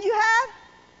the sons you have?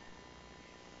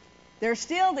 They're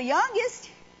still the youngest.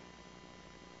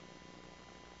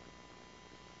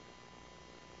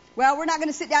 Well, we're not going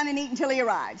to sit down and eat until he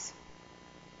arrives.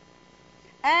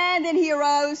 And then he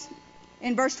arose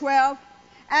in verse 12.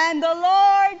 And the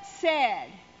Lord said,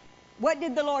 what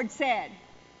did the Lord said?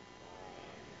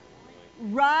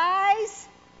 Rise,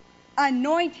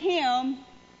 anoint him.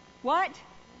 What?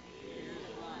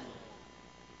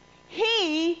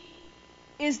 He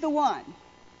is the one.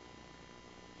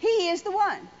 He is the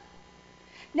one.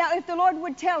 Now, if the Lord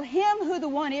would tell him who the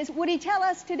one is, would he tell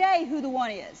us today who the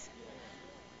one is?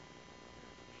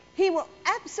 He will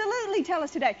absolutely tell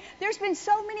us today. There's been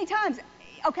so many times.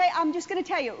 Okay, I'm just going to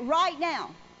tell you right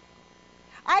now.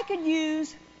 I could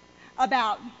use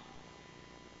about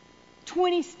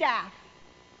 20 staff.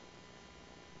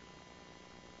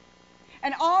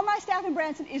 And all my staff in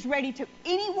Branson is ready to,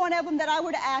 any one of them that I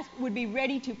were to ask would be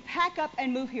ready to pack up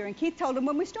and move here. And Keith told them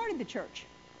when we started the church.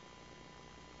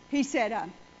 He said,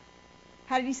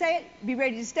 how did he say it? Be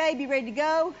ready to stay, be ready to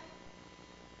go,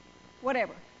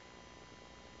 whatever.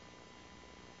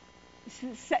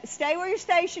 Stay where you're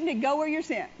stationed and go where you're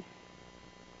sent.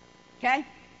 Okay?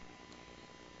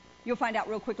 You'll find out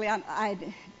real quickly.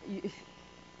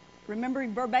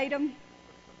 Remembering verbatim,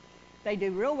 they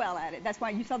do real well at it. That's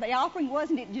why you saw the offering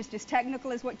wasn't it just as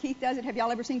technical as what Keith does it. Have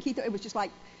y'all ever seen Keith? It was just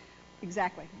like,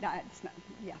 exactly. No, it's not,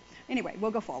 yeah. Anyway,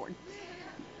 we'll go forward.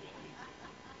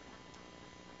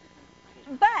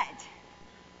 But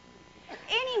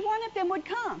any one of them would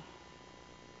come.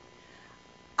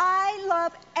 I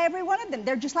love every one of them.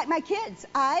 They're just like my kids.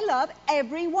 I love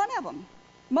every one of them.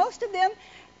 Most of them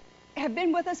have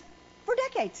been with us for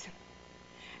decades.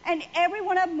 And every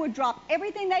one of them would drop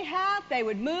everything they have. They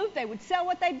would move. They would sell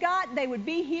what they've got. They would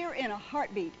be here in a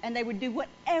heartbeat. And they would do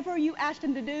whatever you asked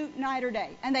them to do, night or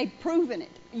day. And they've proven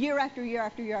it year after year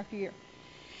after year after year.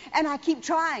 And I keep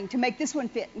trying to make this one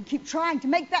fit and keep trying to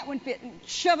make that one fit and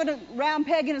shoving a round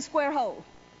peg in a square hole.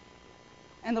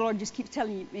 And the Lord just keeps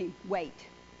telling me, wait.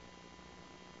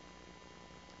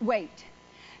 Wait.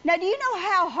 Now, do you know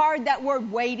how hard that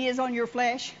word wait is on your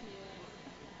flesh?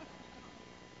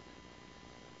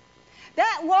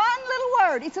 That one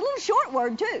little word, it's a little short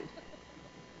word too.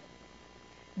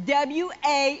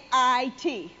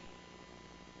 W-A-I-T.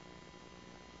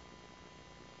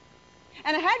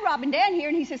 And I had Rob and Dan here,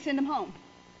 and he said, send them home.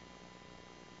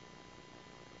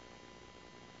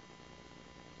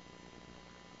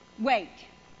 Wait.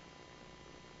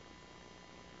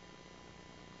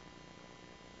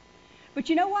 But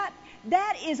you know what?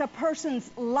 That is a person's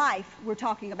life we're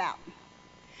talking about.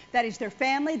 That is their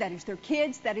family, that is their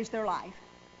kids, that is their life.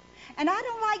 And I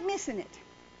don't like missing it.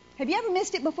 Have you ever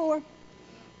missed it before?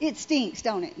 It stinks,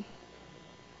 don't it?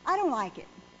 I don't like it.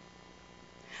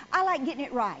 I like getting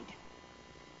it right.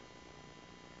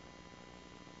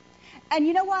 And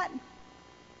you know what?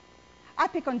 I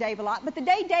pick on Dave a lot, but the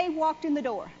day Dave walked in the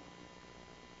door,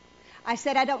 I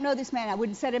said, I don't know this man. I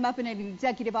wouldn't set him up in an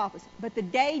executive office. But the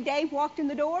day Dave walked in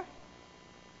the door,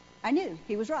 I knew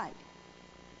he was right.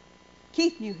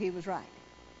 Keith knew he was right.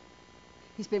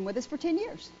 He's been with us for 10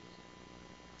 years.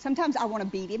 Sometimes I want to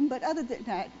beat him, but other than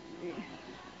that,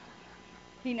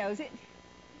 he knows it.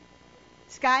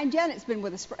 Sky and Janet's been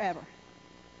with us forever.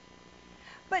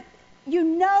 But you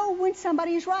know when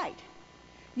somebody is right.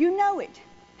 You know it.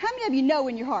 How many of you know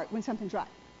in your heart when something's right?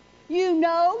 You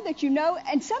know that you know,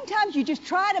 and sometimes you just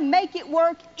try to make it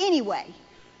work anyway.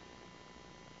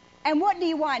 And what do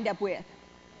you wind up with?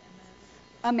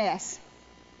 A mess.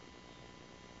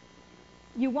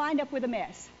 You wind up with a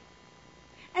mess.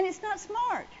 And it's not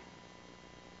smart.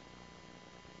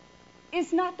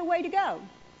 It's not the way to go.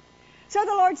 So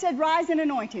the Lord said, rise and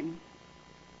anoint him.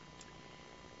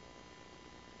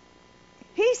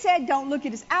 He said, don't look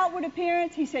at his outward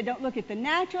appearance. He said, don't look at the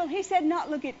natural. He said,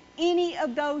 not look at any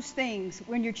of those things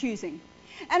when you're choosing.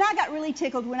 And I got really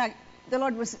tickled when the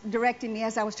Lord was directing me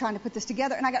as I was trying to put this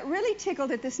together. And I got really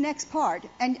tickled at this next part.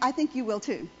 And I think you will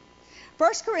too.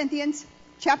 1 Corinthians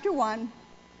chapter 1,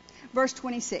 verse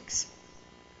 26.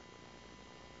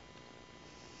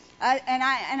 And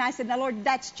I said, now, Lord,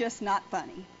 that's just not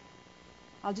funny.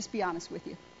 I'll just be honest with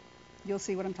you. You'll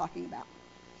see what I'm talking about.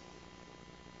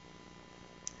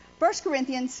 1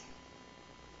 Corinthians,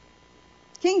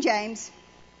 King James,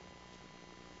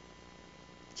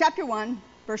 chapter 1,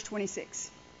 verse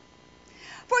 26.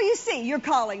 For you see your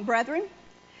calling, brethren,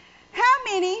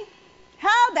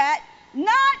 how that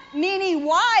not many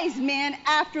wise men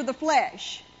after the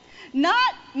flesh,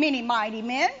 not many mighty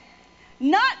men,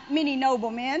 not many noble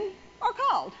men are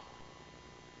called.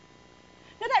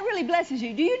 Now that really blesses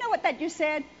you. Do you know what that just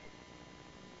said?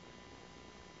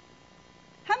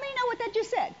 How many know what that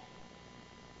just said?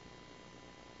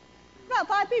 About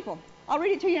 5 people. I'll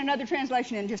read it to you in another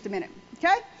translation in just a minute.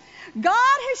 Okay? God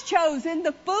has chosen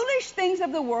the foolish things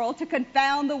of the world to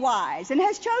confound the wise, and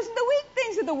has chosen the weak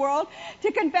things of the world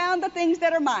to confound the things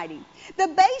that are mighty. The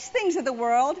base things of the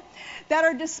world that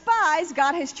are despised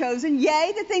God has chosen,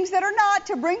 yea, the things that are not,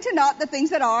 to bring to naught the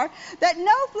things that are, that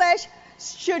no flesh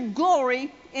should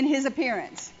glory in his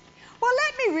appearance. Well,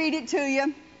 let me read it to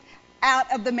you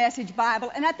out of the Message Bible,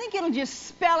 and I think it'll just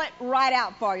spell it right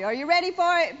out for you. Are you ready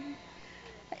for it?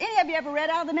 Any of you ever read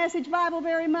out of the Message Bible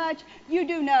very much? You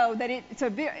do know that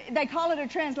they call it a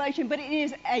translation, but it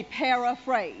is a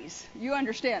paraphrase. You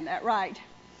understand that, right?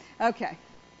 Okay.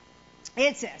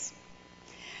 It says,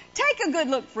 take a good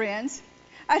look, friends,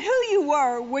 at who you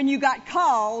were when you got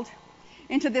called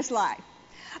into this life.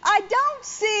 I don't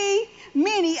see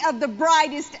many of the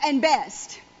brightest and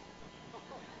best.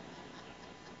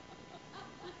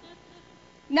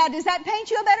 Now, does that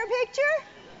paint you a better picture?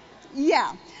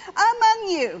 Yeah. Among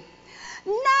you,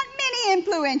 not many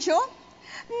influential,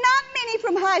 not many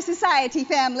from high society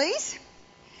families.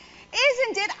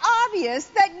 Isn't it obvious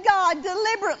that God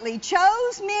deliberately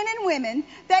chose men and women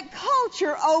that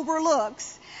culture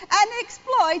overlooks and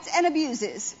exploits and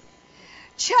abuses?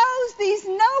 Chose these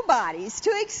nobodies to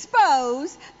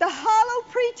expose the hollow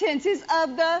pretenses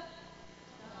of the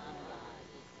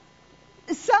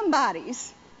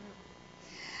somebodies.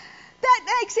 That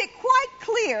makes it quite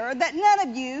clear that none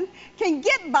of you can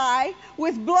get by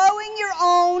with blowing your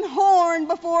own horn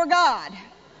before God.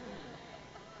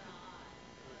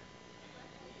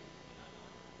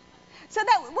 So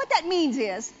what that means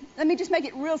is, let me just make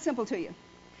it real simple to you.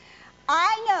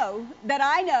 I know that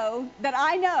I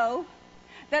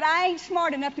ain't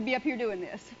smart enough to be up here doing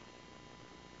this.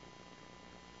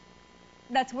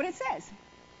 That's what it says.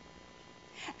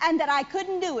 And that I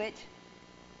couldn't do it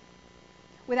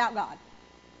without God.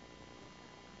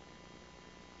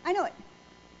 I know it.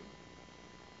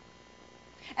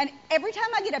 And every time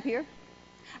I get up here,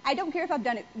 I don't care if I've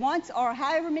done it once or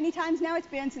however many times now it's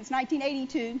been since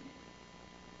 1982,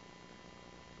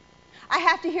 I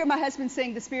have to hear my husband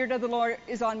sing, "The Spirit of the Lord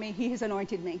is on me, He has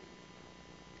anointed me."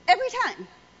 Every time.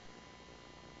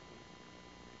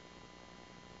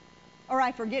 Or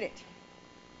I forget it.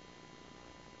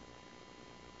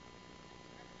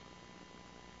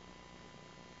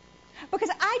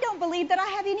 Because I don't believe that I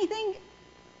have anything,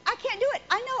 I can't do it.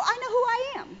 I know who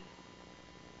I am.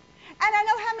 And I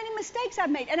know how many mistakes I've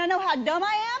made. And I know how dumb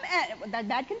I am. And that's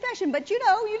bad confession, but you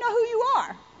know who you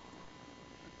are.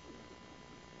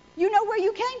 You know where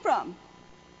you came from.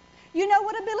 You know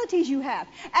what abilities you have.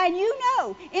 And you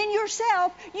know in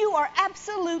yourself you are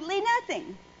absolutely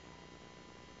nothing.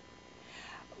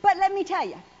 But let me tell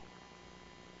you,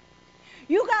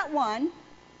 you got one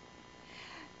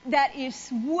that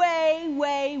is way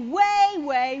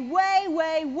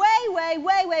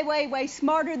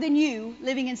smarter than you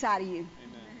living inside of you.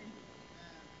 Amen.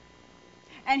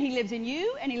 And he lives in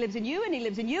you, and he lives in you, and he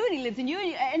lives in you, and he lives in you,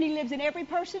 and he lives in every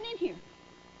person in here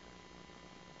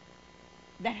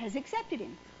that has accepted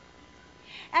him.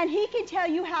 And he can tell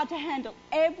you how to handle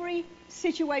every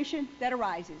situation that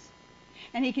arises.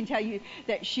 And he can tell you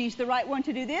that she's the right one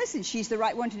to do this, and she's the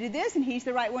right one to do this, and he's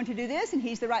the right one to do this, and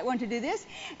he's the right one to do this,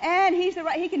 and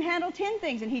he can handle 10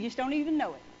 things, and he just don't even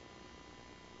know it.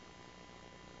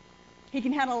 He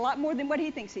can handle a lot more than what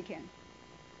he thinks he can.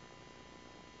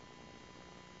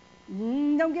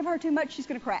 Don't give her too much, she's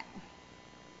going to crack.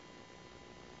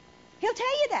 He'll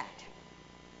tell you that.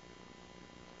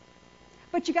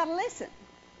 But you got to listen.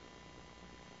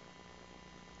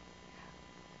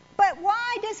 But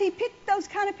why does he pick those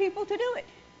kind of people to do it?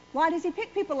 Why does he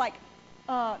pick people like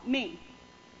me?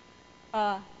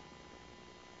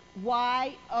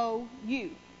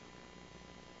 Y-O-U.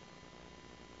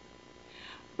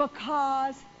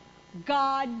 Because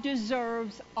God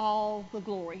deserves all the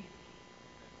glory.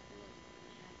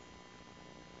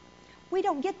 We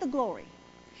don't get the glory.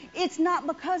 It's not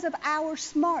because of our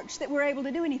smarts that we're able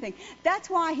to do anything. That's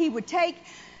why he would take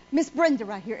Miss Brenda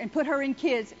right here and put her in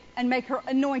kids and make her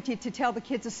anointed to tell the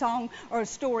kids a song or a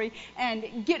story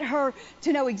and get her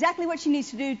to know exactly what she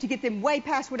needs to do to get them way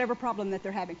past whatever problem that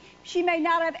they're having. She may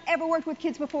not have ever worked with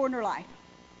kids before in her life.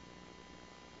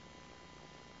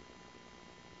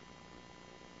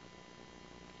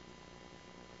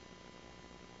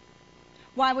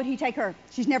 Why would he take her?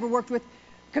 She's never worked with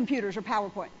computers or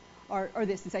PowerPoint or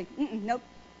this and say, nope,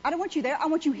 I don't want you there. I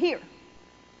want you here.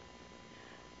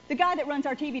 The guy that runs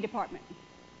our TV department,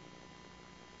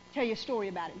 tell you a story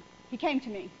about him. He came to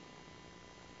me.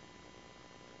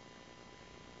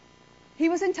 He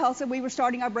was in Tulsa. We were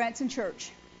starting our Branson church.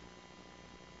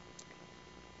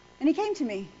 And he came to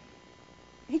me.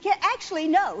 He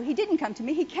didn't come to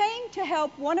me. He came to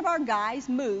help one of our guys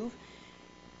move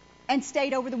and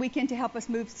stayed over the weekend to help us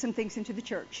move some things into the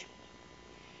church.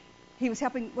 He was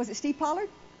helping, was it Steve Pollard?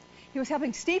 He was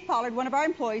helping Steve Pollard, one of our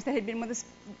employees that had been with us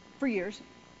for years,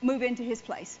 move into his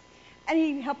place. And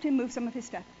he helped him move some of his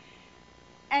stuff.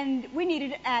 And we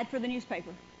needed an ad for the newspaper.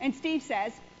 And Steve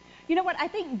says, you know what, I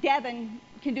think Devin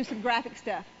can do some graphic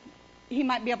stuff. He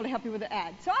might be able to help you with the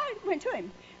ad. So I went to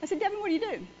him. I said, Devin, what do you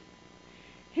do?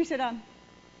 He said,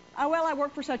 Oh, well, I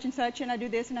work for such and such, and I do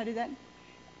this and I do that.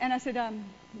 And I said,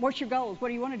 what's your goals? What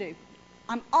do you want to do?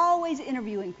 I'm always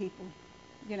interviewing people,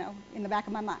 in the back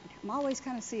of my mind. I'm always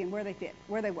kind of seeing where they fit,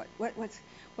 where they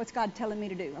what's God telling me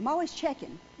to do. I'm always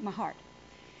checking my heart.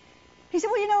 He said,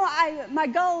 well, my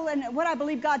goal and what I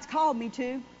believe God's called me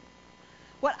to,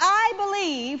 what I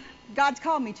believe God's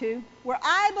called me to, where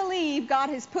I believe God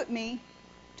has put me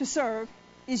to serve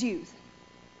is youth.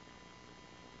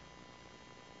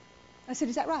 I said,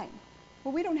 is that right?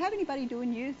 Well, we don't have anybody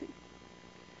doing youth.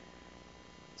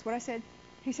 That's what I said.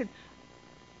 He said,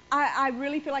 I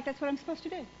really feel like that's what I'm supposed to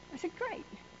do. I said, great.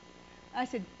 I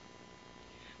said,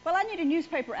 well, I need a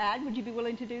newspaper ad. Would you be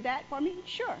willing to do that for me?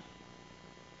 Sure.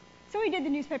 So he did the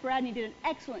newspaper ad, and he did an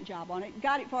excellent job on it.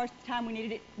 Got it for us at the time we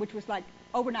needed it, which was like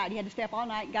overnight. He had to stay up all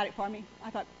night and got it for me. I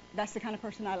thought, that's the kind of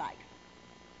person I like.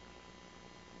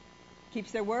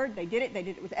 Keeps their word. They did it. They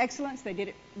did it with excellence. They did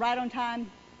it right on time.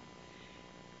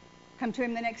 Come to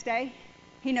him the next day.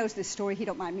 He knows this story. He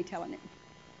don't mind me telling it.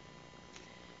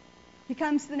 He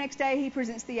comes the next day. He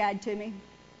presents the ad to me,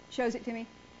 shows it to me.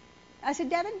 I said,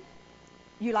 Devin,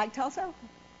 you like Tulsa?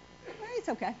 Well, it's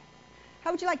okay.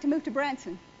 How would you like to move to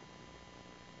Branson?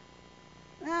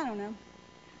 I don't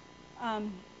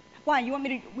know. Why? You want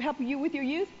me to help you with your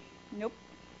youth? Nope.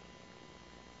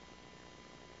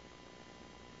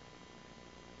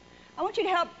 I want you to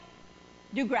help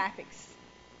do graphics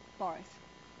for us.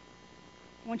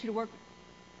 I want you to work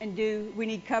and we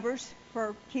need covers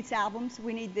for Keith's albums.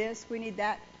 We need this, we need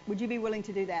that. Would you be willing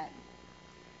to do that?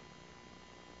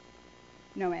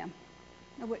 No, ma'am.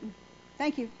 I wouldn't.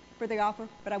 Thank you for the offer,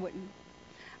 but I wouldn't.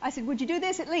 I said, would you do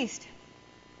this at least?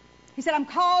 He said, I'm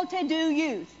called to do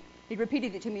youth. He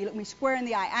repeated it to me. He looked me square in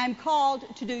the eye. I'm called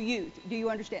to do youth. Do you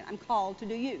understand? I'm called to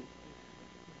do youth.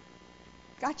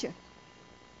 Gotcha.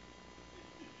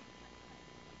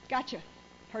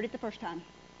 Heard it the first time.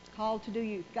 Called to do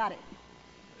youth. Got it.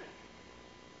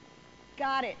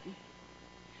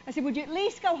 I said, would you at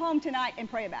least go home tonight and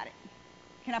pray about it?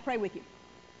 Can I pray with you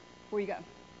before you go?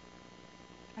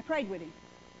 I prayed with him.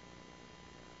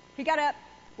 He got up,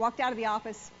 walked out of the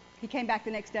office. He came back the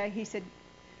next day. He said,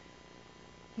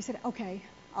 okay,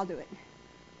 I'll do it.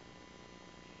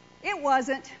 It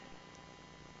wasn't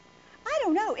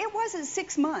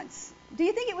 6 months. Do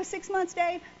you think it was 6 months,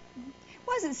 Dave? It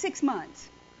wasn't 6 months.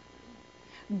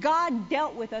 God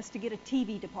dealt with us to get a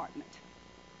TV department.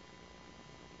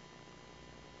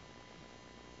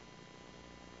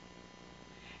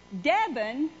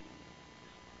 Devin,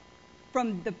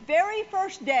 from the very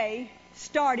first day,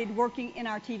 started working in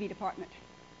our TV department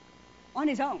on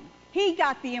his own. He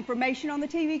got the information on the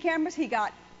TV cameras. He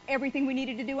got everything we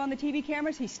needed to do on the TV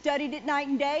cameras. He studied it night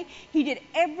and day. He did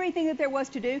everything that there was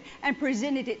to do and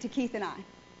presented it to Keith and I.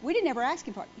 We didn't ever ask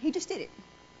him for it. He just did it.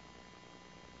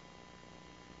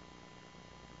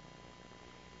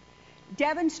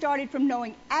 Devin started from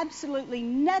knowing absolutely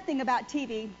nothing about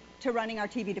TV to running our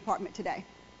TV department today.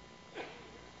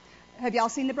 Have y'all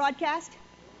seen the broadcast?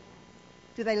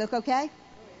 Do they look okay?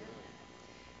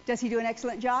 Does he do an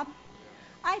excellent job?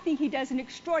 I think he does an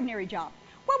extraordinary job.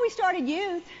 Well, we started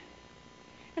youth,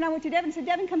 and I went to Devin and said,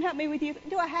 Devin, come help me with youth.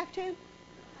 Do I have to?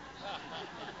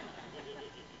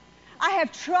 I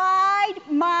have tried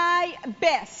my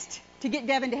best to get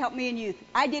Devin to help me in youth.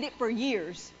 I did it for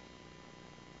years.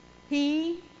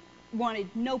 He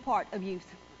wanted no part of youth.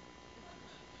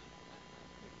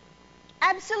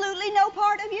 Absolutely no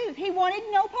part of youth. He wanted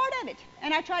no part of it.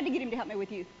 And I tried to get him to help me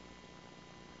with youth.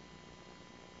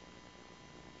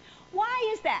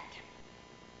 Why is that?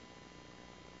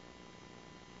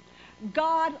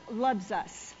 God loves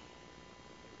us.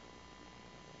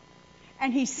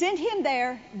 And he sent him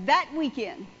there that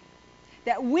weekend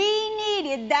that we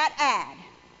needed that ad.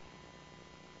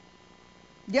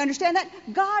 Do you understand that?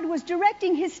 God was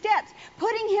directing his steps,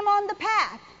 putting him on the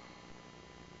path.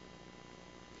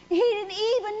 He didn't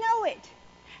even know it.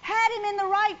 Had him in the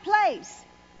right place.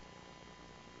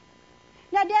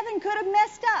 Now, Devin could have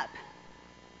messed up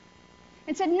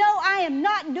and said, no, I am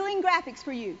not doing graphics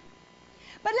for you.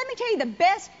 But let me tell you the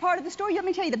best part of the story. You want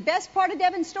me to tell you the best part of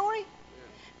Devin's story?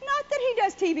 Yeah. Not that he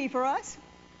does TV for us.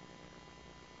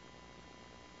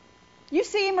 You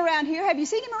see him around here. Have you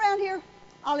seen him around here?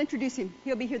 I'll introduce him.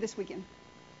 He'll be here this weekend.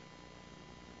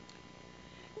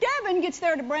 Devin gets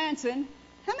there to Branson.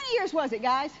 How many years was it,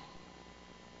 guys?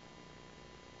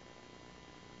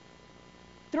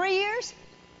 3 years?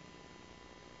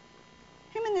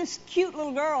 Him and this cute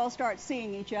little girl start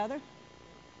seeing each other.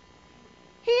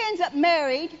 He ends up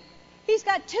married. He's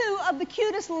got 2 of the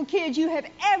cutest little kids you have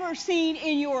ever seen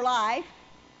in your life.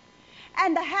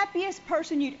 And the happiest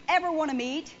person you'd ever want to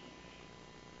meet.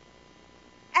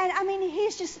 And I mean,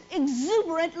 he's just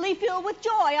exuberantly filled with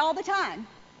joy all the time.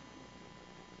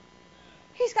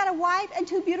 He's got a wife and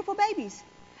 2 beautiful babies.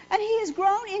 And he has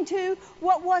grown into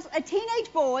what was a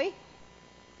teenage boy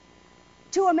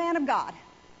to a man of God.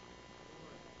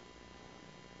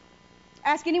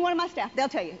 Ask any one of my staff. They'll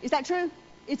tell you. Is that true?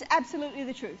 It's absolutely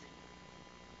the truth.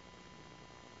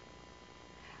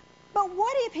 But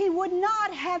what if he would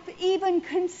not have even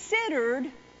considered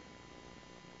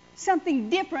something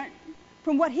different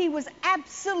from what he was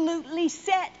absolutely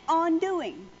set on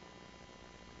doing?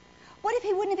 What if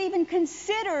he wouldn't have even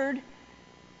considered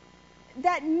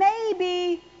that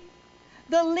maybe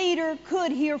the leader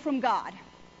could hear from God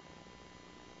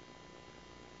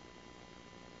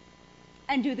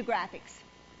and do the graphics?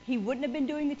 He wouldn't have been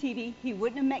doing the TV. He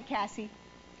wouldn't have met Cassie.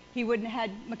 He wouldn't have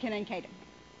had McKenna and Caden.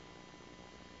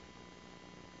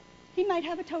 He might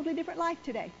have a totally different life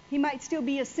today. He might still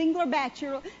be a single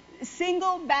bachelor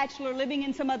living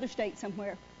in some other state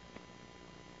somewhere.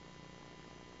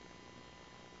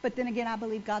 But then again, I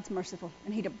believe God's merciful,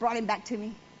 and he'd have brought him back to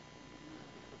me.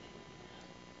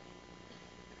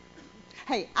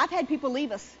 Hey, I've had people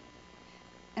leave us,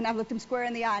 and I've looked them square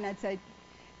in the eye, and I'd say,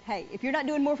 hey, if you're not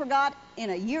doing more for God in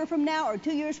a year from now or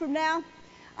 2 years from now,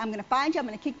 I'm going to find you, I'm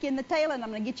going to kick you in the tail, and I'm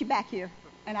going to get you back here.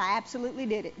 And I absolutely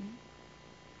did it.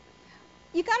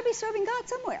 You've got to be serving God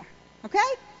somewhere, okay?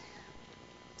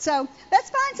 So let's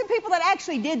find some people that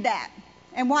actually did that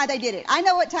and why they did it. I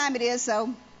know what time it is,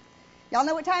 so y'all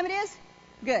know what time it is?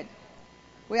 Good.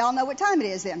 We all know what time it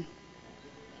is then.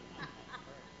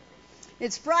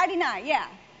 It's Friday night, yeah.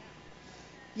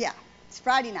 Yeah, it's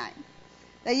Friday night.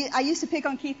 I used to pick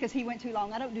on Keith because he went too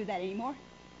long. I don't do that anymore.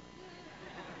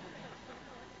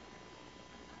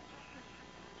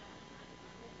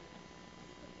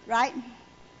 Right?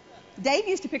 Dave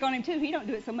used to pick on him too. He don't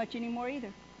do it so much anymore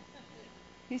either.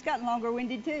 He's gotten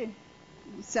longer-winded too.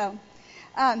 So,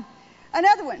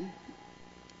 another one,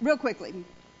 real quickly,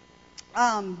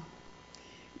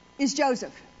 is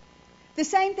Joseph. The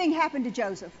same thing happened to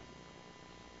Joseph.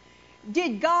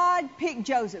 Did God pick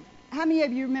Joseph? How many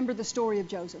of you remember the story of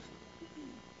Joseph?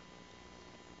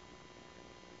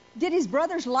 Did his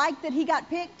brothers like that he got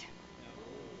picked?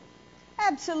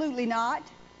 Absolutely not.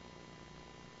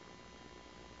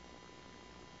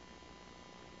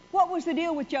 What was the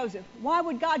deal with Joseph? Why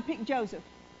would God pick Joseph?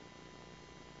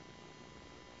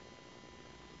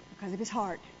 Because of his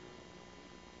heart.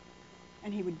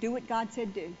 And he would do what God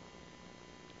said do.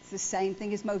 It's the same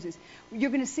thing as Moses.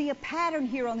 You're going to see a pattern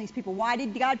here on these people. Why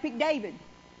did God pick David?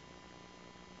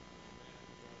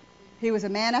 He was a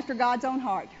man after God's own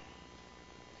heart.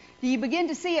 Do you begin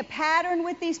to see a pattern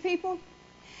with these people?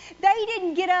 They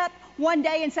didn't get up one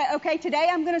day and say, okay, today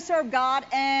I'm going to serve God,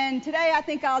 and today I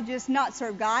think I'll just not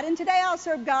serve God, and today I'll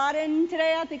serve God, and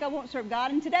today I think I won't serve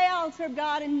God, and today I'll serve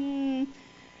God, and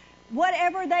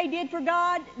whatever they did for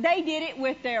God, they did it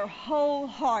with their whole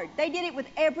heart. They did it with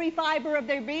every fiber of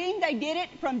their being. They did it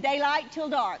from daylight till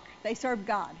dark. They served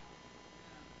God.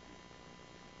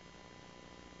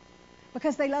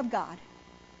 Because they love God.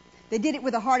 They did it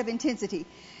with a heart of intensity.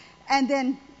 And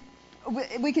then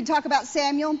we can talk about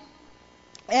Samuel.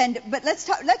 But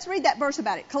let's read that verse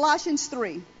about it. Colossians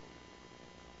 3,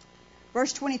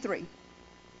 verse 23.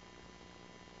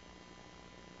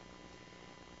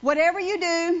 Whatever you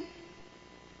do,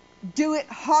 do it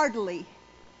heartily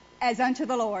as unto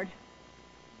the Lord,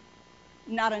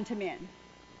 not unto men.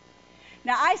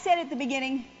 Now, I said at the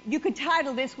beginning, you could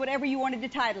title this whatever you wanted to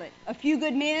title it. A few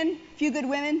good men, a few good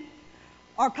women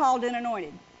are called and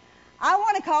anointed. I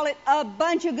want to call it a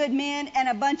bunch of good men and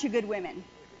a bunch of good women.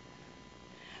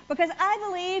 Because I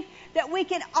believe that we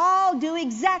can all do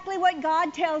exactly what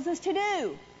God tells us to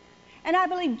do. And I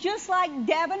believe just like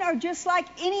Devin or just like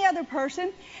any other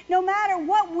person, no matter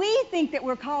what we think that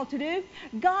we're called to do,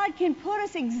 God can put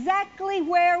us exactly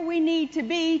where we need to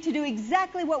be to do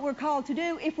exactly what we're called to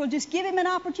do if we'll just give Him an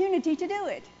opportunity to do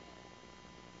it.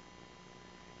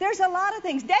 There's a lot of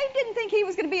things. Dave didn't think he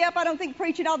was going to be up, I don't think,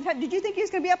 preaching all the time. Did you think he was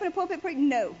going to be up in a pulpit preaching?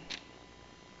 No.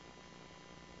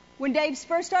 When Dave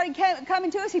first started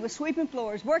coming to us, he was sweeping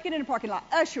floors, working in a parking lot,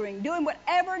 ushering, doing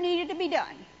whatever needed to be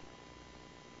done.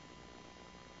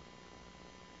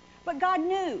 But God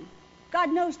knew.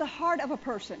 God knows the heart of a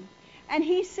person. And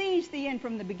He sees the end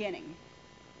from the beginning.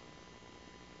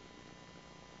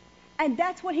 And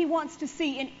that's what He wants to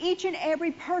see in each and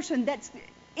every person that's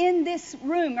in this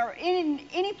room or in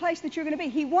any place that you're going to be.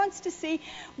 He wants to see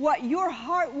what your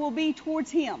heart will be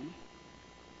towards Him.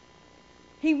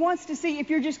 He wants to see if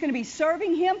you're just going to be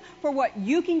serving Him for what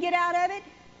you can get out of it,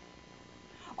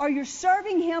 or you're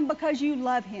serving Him because you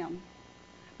love Him,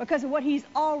 because of what He's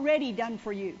already done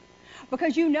for you.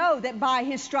 Because you know that by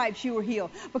His stripes you were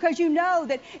healed. Because you know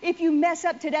that if you mess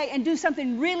up today and do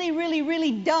something really, really,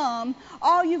 really dumb,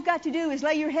 all you've got to do is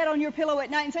lay your head on your pillow at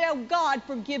night and say, oh, God,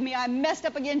 forgive me. I messed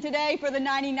up again today for the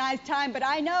 99th time. But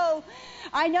I know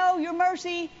your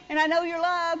mercy and I know your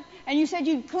love. And you said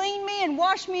you'd clean me and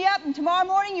wash me up. And tomorrow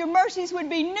morning your mercies would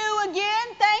be new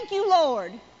again. Thank you,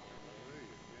 Lord.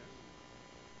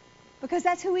 Because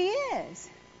that's who He is.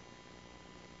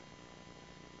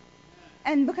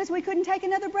 And because we couldn't take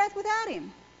another breath without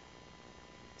Him.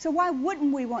 So why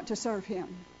wouldn't we want to serve Him?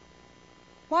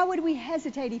 Why would we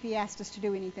hesitate if He asked us to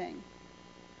do anything?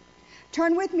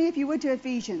 Turn with me, if you would, to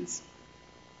Ephesians.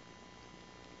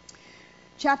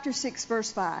 Chapter 6,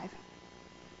 verse 5.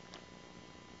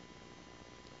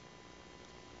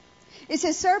 It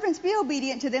says, servants, be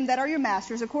obedient to them that are your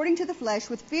masters, according to the flesh,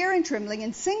 with fear and trembling,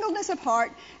 and singleness of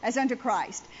heart, as unto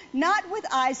Christ. Not with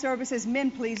eye service as men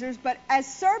pleasers, but as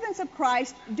servants of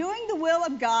Christ, doing the will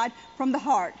of God from the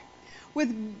heart.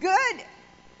 With good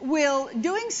will,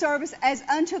 doing service as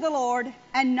unto the Lord,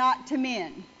 and not to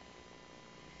men.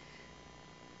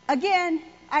 Again,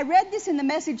 I read this in the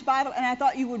Message Bible, and I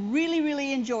thought you would really,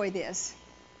 really enjoy this.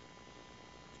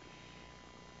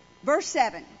 Verse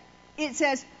 7. It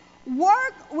says,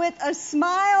 work with a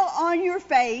smile on your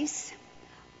face,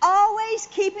 always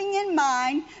keeping in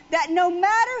mind that no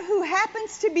matter who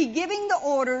happens to be giving the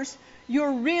orders,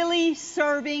 you're really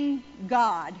serving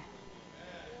God.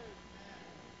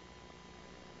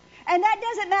 And that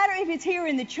doesn't matter if it's here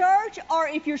in the church, or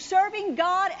if you're serving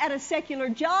God at a secular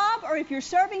job, or if you're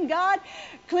serving God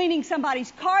cleaning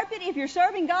somebody's carpet, if you're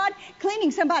serving God cleaning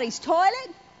somebody's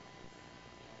toilet.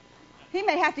 He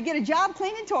may have to get a job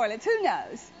cleaning toilets, who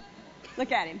knows?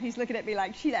 Look at him. He's looking at me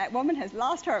like, that woman has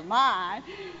lost her mind.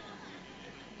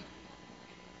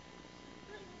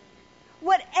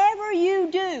 Whatever you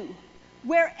do,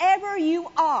 wherever you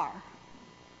are,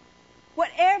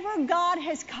 whatever God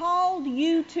has called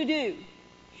you to do,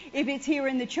 if it's here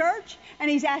in the church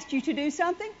and He's asked you to do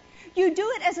something, you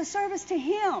do it as a service to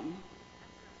Him.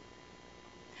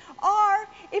 Or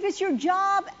if it's your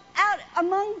job out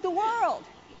among the world,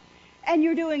 and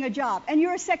you're doing a job, and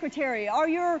you're a secretary, or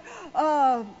you're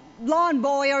a lawn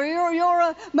boy, or you're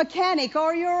a mechanic,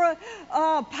 or you're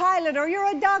a pilot, or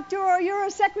you're a doctor, or you're a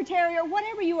secretary, or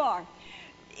whatever you are.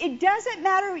 It doesn't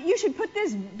matter. You should put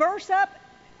this verse up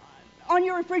on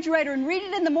your refrigerator and read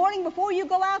it in the morning before you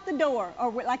go out the door.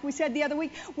 Or like we said the other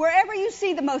week, wherever you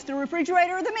see the most, the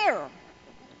refrigerator or the mirror.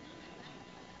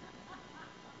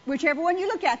 Whichever one you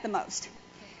look at the most.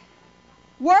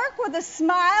 Work with a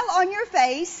smile on your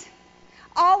face,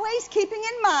 always keeping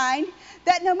in mind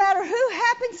that no matter who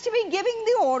happens to be giving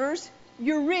the orders,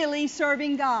 you're really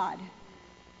serving God.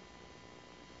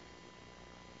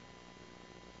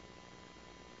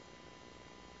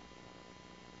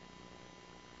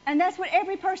 And that's what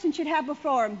every person should have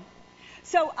before them.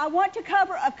 So I want to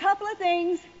cover a couple of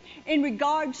things in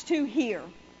regards to here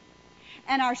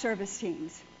and our service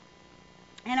teams.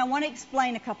 And I want to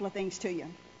explain a couple of things to you.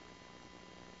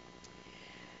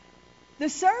 The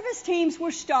service teams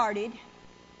were started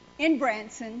in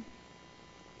Branson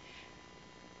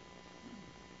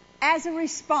as a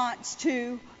response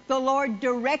to the Lord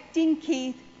directing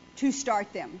Keith to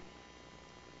start them.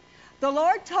 The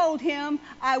Lord told him,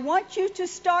 I want you to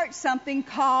start something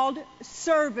called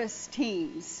service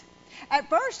teams. At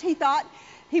first he thought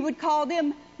he would call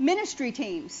them ministry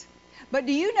teams. But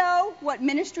do you know what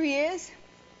ministry is?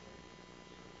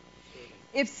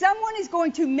 If someone is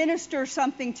going to minister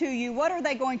something to you, what are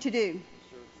they going to do?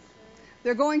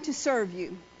 They're going to serve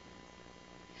you.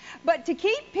 But to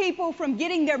keep people from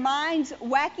getting their minds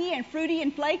wacky and fruity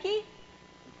and flaky,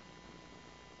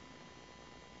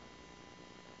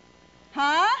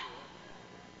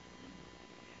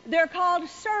 they're called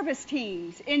service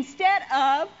teams instead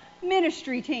of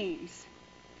ministry teams.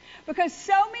 Because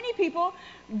so many people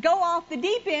go off the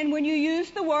deep end when you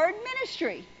use the word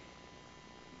ministry.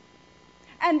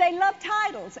 And they love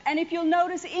titles. And if you'll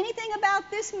notice anything about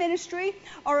this ministry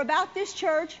or about this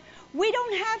church, we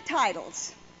don't have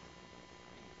titles.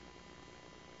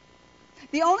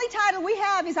 The only title we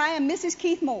have is I am Mrs.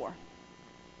 Keith Moore.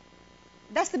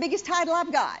 That's the biggest title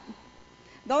I've got.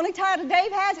 The only title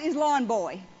Dave has is Lawn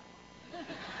Boy.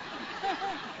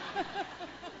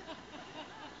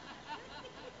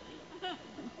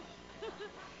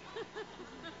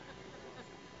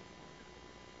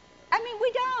 I mean,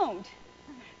 we don't.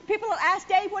 People will ask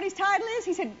Dave what his title is.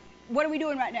 He said, what are we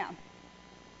doing right now?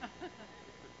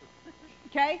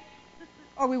 Okay?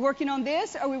 Are we working on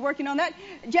this? Are we working on that?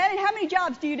 Janet, how many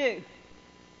jobs do you do?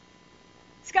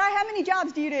 Sky, how many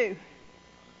jobs do you do?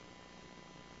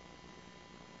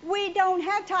 We don't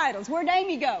have titles. Where'd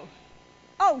Amy go?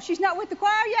 Oh, she's not with the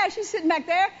choir? Yeah, she's sitting back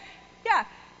there. Yeah.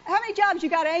 How many jobs you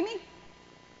got, Amy?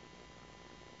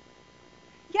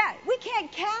 Yeah, we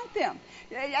can't count them.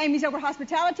 Amy's over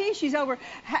hospitality. She's over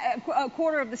a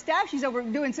quarter of the staff. She's over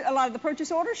doing a lot of the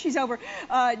purchase orders. She's over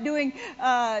doing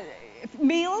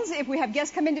meals. If we have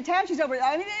guests come into town, she's over.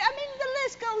 I mean, the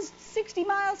list goes 60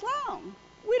 miles long.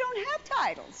 We don't have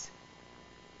titles.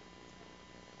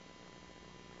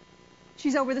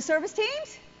 She's over the service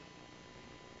teams.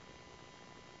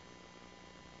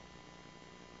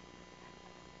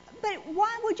 But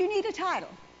why would you need a title?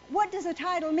 What does a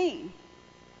title mean?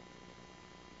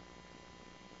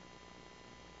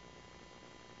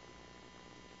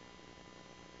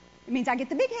 It means I get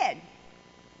the big head.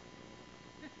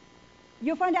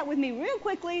 You'll find out with me real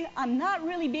quickly, I'm not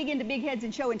really big into big heads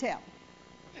and show and tell.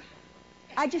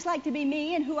 I just like to be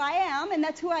me and who I am, and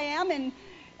that's who I am,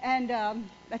 and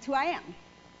that's who I am.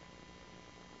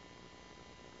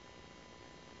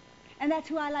 And that's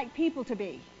who I like people to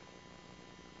be.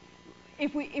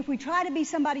 If we try to be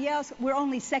somebody else, we're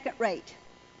only second rate.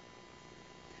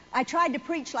 I tried to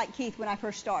preach like Keith when I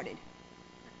first started.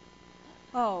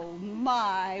 Oh,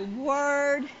 my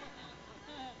word.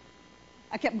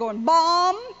 I kept going,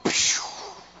 bomb,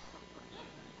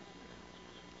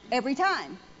 every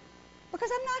time. Because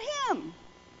I'm not him.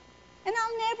 And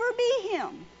I'll never be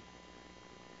him.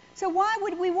 So why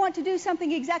would we want to do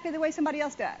something exactly the way somebody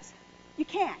else does? You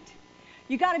can't.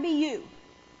 You got to be you.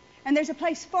 And there's a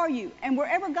place for you. And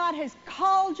wherever God has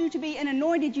called you to be and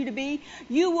anointed you to be,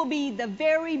 you will be the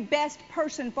very best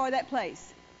person for that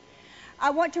place. I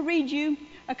want to read you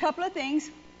a couple of things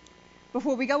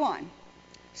before we go on.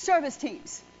 Service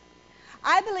teams.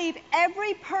 I believe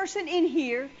every person in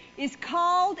here is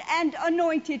called and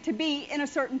anointed to be in a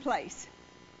certain place.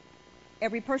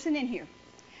 Every person in here.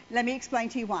 Let me explain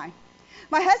to you why.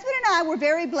 My husband and I were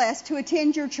very blessed to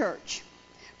attend your church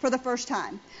for the first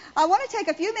time. I want to take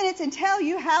a few minutes and tell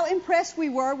you how impressed we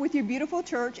were with your beautiful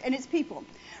church and its people.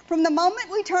 From the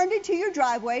moment we turned into your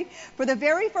driveway for the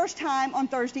very first time on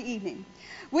Thursday evening.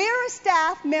 We are a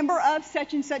staff member of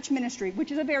such and such ministry,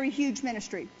 which is a very huge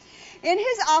ministry, in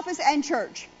his office and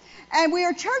church. And we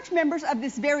are church members of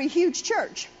this very huge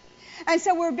church. And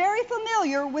so we're very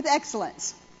familiar with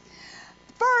excellence.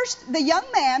 First, the young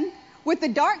man with the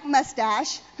dark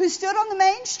mustache who stood on the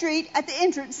main street at the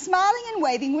entrance smiling and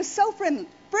waving was so friendly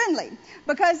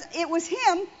because it was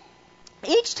him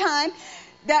each time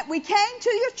that we came to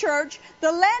your church.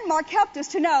 The landmark helped us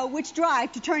to know which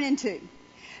drive to turn into.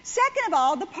 Second of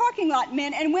all, the parking lot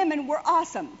men and women were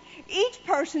awesome. Each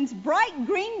person's bright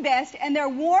green vest and their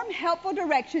warm, helpful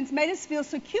directions made us feel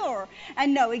secure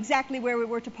and know exactly where we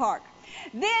were to park.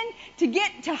 Then to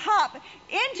get to hop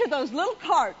into those little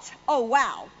carts, oh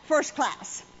wow, first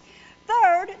class.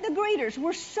 Third, the greeters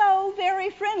were so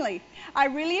very friendly. I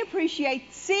really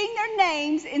appreciate seeing their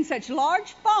names in such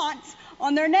large fonts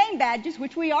on their name badges,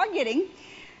 which we are getting,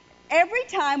 every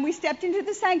time we stepped into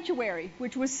the sanctuary,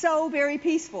 which was so very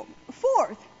peaceful.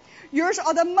 Fourth, yours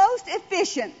are the most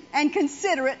efficient and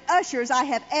considerate ushers I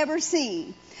have ever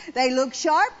seen. They look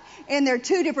sharp in their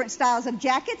two different styles of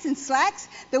jackets and slacks.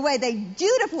 The way they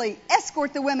dutifully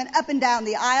escort the women up and down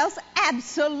the aisles,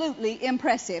 absolutely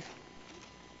impressive.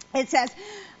 It says,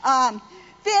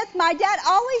 fifth, my dad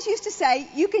always used to say,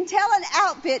 you can tell an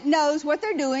outfit knows what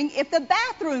they're doing if the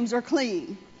bathrooms are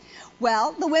clean.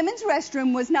 Well, the women's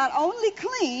restroom was not only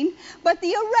clean, but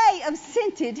the array of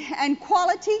scented and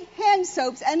quality hand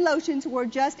soaps and lotions were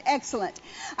just excellent.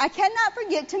 I cannot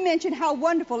forget to mention how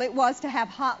wonderful it was to have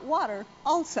hot water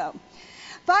also.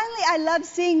 Finally, I love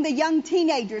seeing the young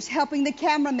teenagers helping the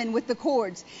cameramen with the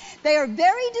cords. They are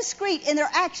very discreet in their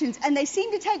actions, and they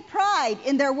seem to take pride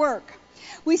in their work.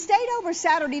 We stayed over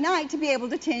Saturday night to be able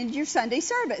to attend your Sunday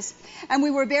service, and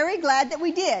we were very glad that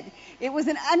we did. It was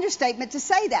an understatement to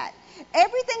say that.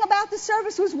 Everything about the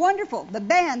service was wonderful. The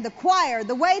band, the choir,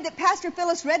 the way that Pastor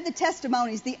Phyllis read the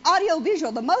testimonies, the audio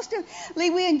visual. The mostly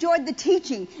we enjoyed the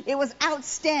teaching. It was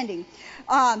outstanding.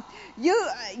 You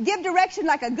give direction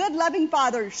like a good, loving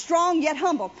father, strong yet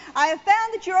humble. I have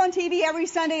found that you're on TV every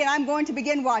Sunday, and I'm going to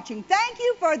begin watching. Thank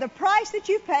you for the price that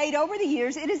you've paid over the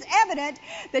years. It is evident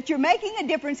that you're making a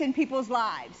difference in people's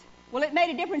lives. Well, it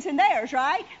made a difference in theirs,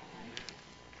 right?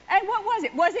 And what was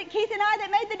it? Was it Keith and I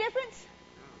that made the difference?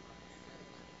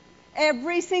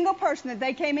 Every single person that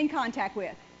they came in contact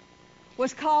with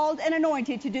was called and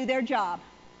anointed to do their job.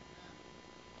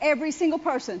 Every single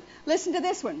person. Listen to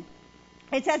this one.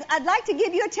 It says, I'd like to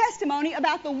give you a testimony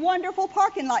about the wonderful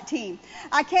parking lot team.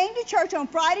 I came to church on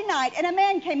Friday night, and a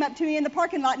man came up to me in the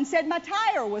parking lot and said my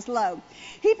tire was low.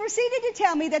 He proceeded to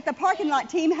tell me that the parking lot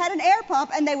team had an air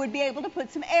pump and they would be able to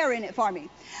put some air in it for me.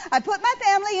 I put my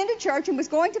family into church and was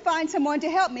going to find someone to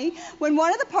help me when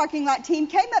one of the parking lot team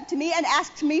came up to me and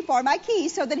asked me for my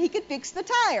keys so that he could fix the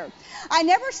tire. I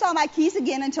never saw my keys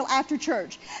again until after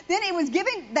church. Then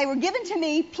they were given to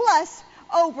me plus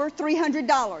over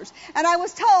 $300. And I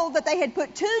was told that they had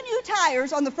put 2 new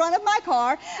tires on the front of my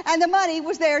car, and the money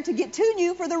was there to get 2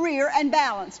 new for the rear and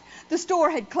balanced. The store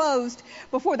had closed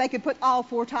before they could put all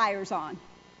 4 tires on.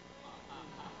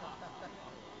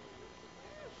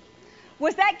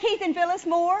 Was that Keith and Phyllis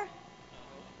Moore?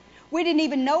 We didn't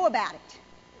even know about it.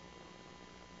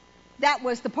 That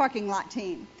was the parking lot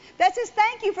team. That says,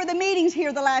 thank you for the meetings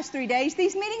here the last 3 days.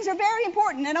 These meetings are very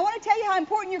important, and I want to tell you how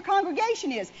important your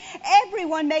congregation is.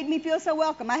 Everyone made me feel so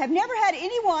welcome. I have never had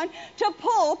anyone to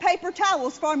pull paper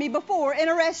towels for me before in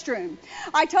a restroom.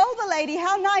 I told the lady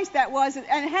how nice that was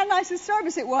and how nice a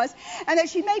service it was, and that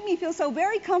she made me feel so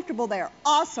very comfortable there.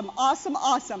 Awesome, awesome,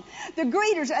 awesome. The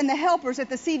greeters and the helpers at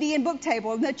the CD and book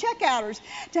table and the checkouters,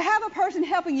 to have a person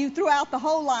helping you throughout the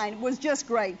whole line was just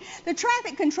great. The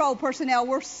traffic control personnel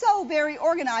were so very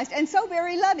organized and so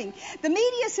very loving. The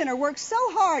media center works so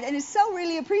hard and is so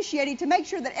really appreciated to make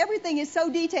sure that everything is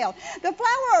so detailed. The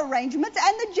flower arrangements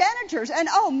and the janitors, and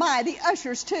oh my, the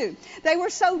ushers too. They were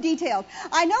so detailed.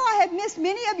 I know I have missed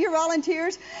many of your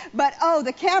volunteers, but oh,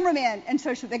 the cameramen, and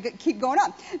so they keep going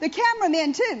on. The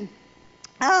cameramen too.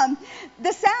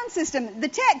 The sound system, the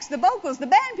text, the vocals, the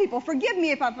band people. Forgive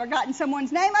me if I've forgotten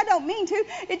someone's name. I don't mean to.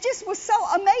 It just was so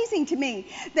amazing to me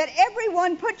that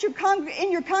everyone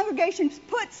in your congregation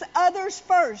puts others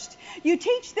first. You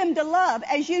teach them to love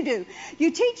as you do. You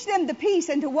teach them the peace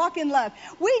and to walk in love.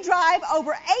 We drive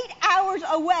over 8 hours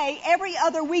away every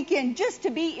other weekend just to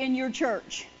be in your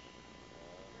church.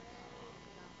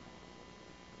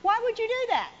 Why would you do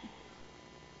that?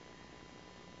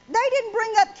 They didn't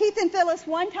bring up Keith and Phyllis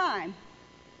one time.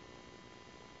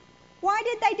 Why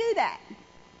did they do that?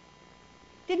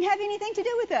 Didn't have anything to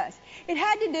do with us. It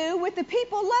had to do with the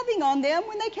people loving on them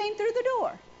when they came through the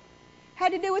door.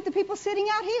 Had to do with the people sitting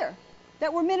out here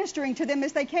that were ministering to them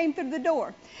as they came through the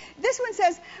door. This one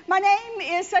says, my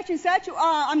name is such and such.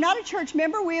 I'm not a church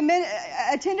member. We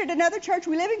attended another church.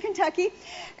 We live in Kentucky,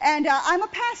 and I'm a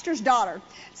pastor's daughter.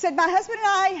 Said, my husband and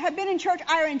I have been in church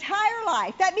our entire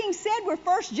life. That being said, we're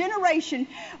first generation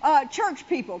church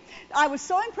people. I was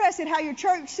so impressed at how your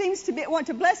church seems to want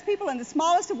to bless people in the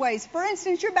smallest of ways. For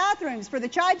instance, your bathrooms, for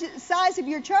the size of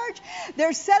your church,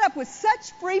 they're set up with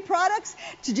such free products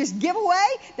to just give away.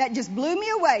 That just blew me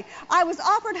away. I was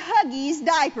offered Huggies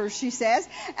diapers, she says,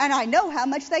 and I know how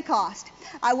much they cost.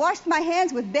 I washed my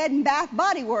hands with Bed and Bath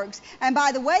Body Works, and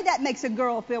by the way, that makes a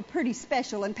girl feel pretty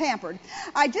special and pampered.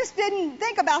 I just didn't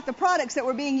think about the products that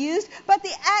were being used, but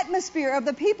the atmosphere of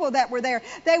the people that were there.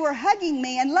 They were hugging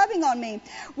me and loving on me.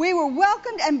 We were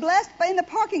welcomed and blessed in the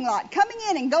parking lot, coming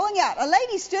in and going out. A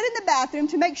lady stood in the bathroom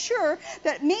to make sure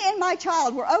that me and my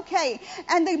child were okay,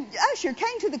 and the usher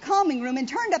came to the calming room and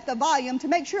turned up the volume to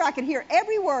make sure I could hear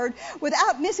every word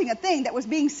without missing a thing that was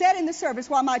being said in the service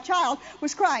while my child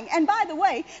was crying. And by the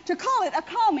way, to call it a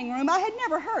calming room, I had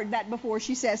never heard that before,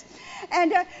 she says.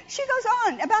 And she goes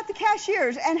on about the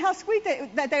cashiers and how sweet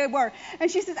that they were.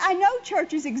 And she says, I know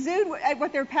churches exude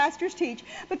what their pastors teach,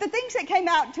 but the things that came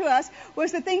out to us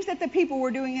was the things that the people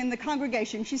were doing in the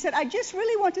congregation. She said, I just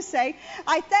really want to say,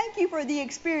 I thank you for the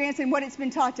experience and what it's been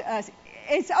taught to us.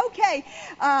 It's okay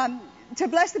to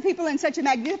bless the people in such a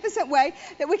magnificent way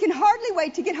that we can hardly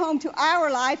wait to get home to our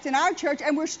lives and our church,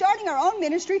 and we're starting our own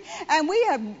ministry, and we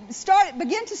have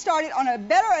begin to start it on a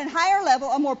better and higher level,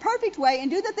 a more perfect way,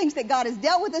 and do the things that God has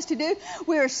dealt with us to do.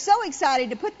 We are so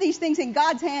excited to put these things in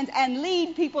God's hands and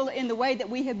lead people in the way that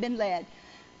we have been led.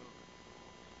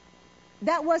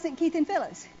 That wasn't Keith and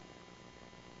Phyllis.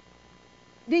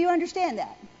 Do you understand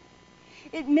that?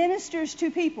 It ministers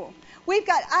to people.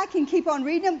 I can keep on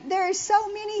reading them. There is so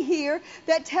many here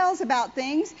that tells about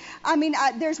things. I mean,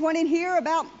 there's one in here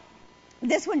about,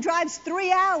 this one drives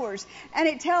 3 hours, and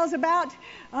it tells about,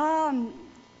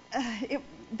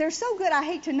 they're so good I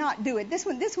hate to not do it. This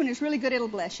one is really good. It'll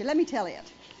bless you. Let me tell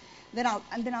it. Then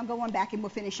I'll go on back and we'll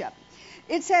finish up.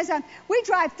 It says, we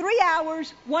drive 3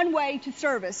 hours one way to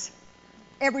service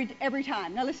every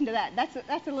time. Now listen to that.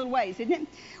 That's a little ways, isn't it?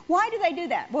 Why do they do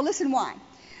that? Well, listen why.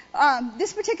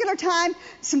 this particular time,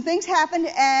 some things happened,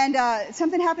 and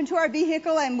something happened to our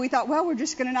vehicle, and we thought, well, we're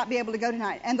just going to not be able to go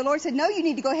tonight. And the Lord said, no, you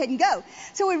need to go ahead and go.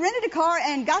 So we rented a car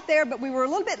and got there, but we were a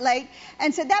little bit late,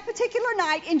 and said that particular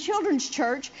night in children's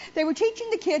church, they were teaching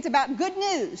the kids about good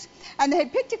news. And they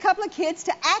had picked a couple of kids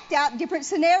to act out different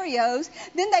scenarios.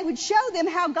 Then they would show them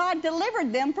how God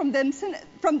delivered them from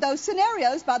those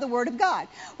scenarios by the Word of God.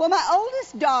 Well, my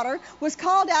oldest daughter was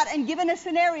called out and given a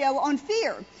scenario on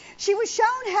fear. She was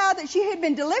shown how that she had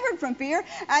been delivered from fear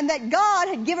and that God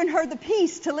had given her the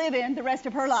peace to live in the rest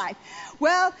of her life.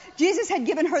 Well, Jesus had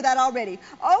given her that already.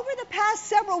 Over the past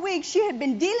several weeks, she had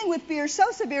been dealing with fear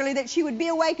so severely that she would be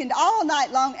awakened all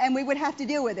night long and we would have to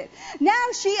deal with it. Now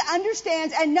she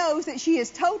understands and knows that she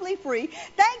is totally free.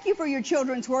 Thank you for your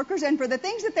children's workers and for the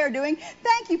things that they're doing.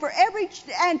 Thank you for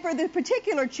for the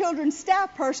particular children's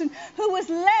staff person who was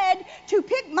led to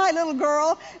pick my little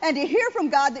girl and to hear from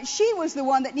God that she was the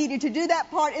one that needed to do that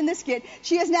part in the skit.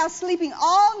 She is now sleeping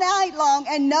all night long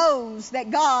and knows that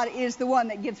God is the one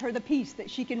that gives her the peace that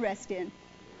she can rest in.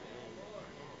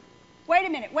 Wait a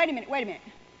minute.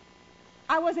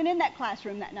 I wasn't in that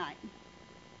classroom that night.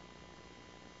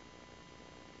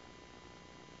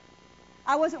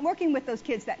 I wasn't working with those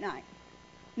kids that night.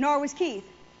 Nor was Keith.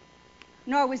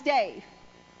 Nor was Dave.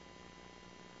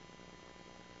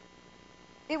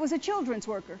 It was a children's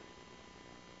worker.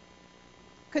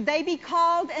 Could they be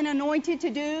called and anointed to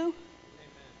do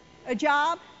a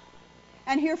job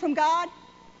and hear from God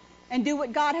and do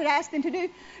what God had asked them to do?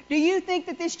 Do you think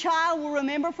that this child will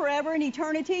remember forever in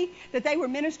eternity that they were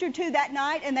ministered to that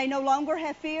night and they no longer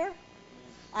have fear?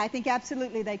 I think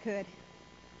absolutely they could.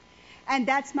 And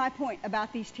that's my point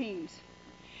about these teams.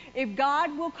 If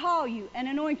God will call you and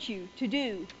anoint you to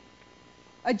do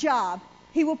a job,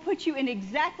 He will put you in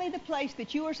exactly the place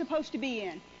that you are supposed to be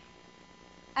in.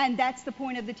 And that's the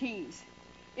point of the teams.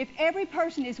 If every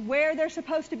person is where they're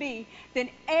supposed to be, then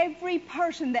every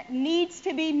person that needs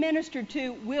to be ministered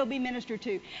to will be ministered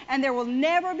to. And there will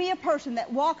never be a person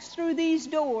that walks through these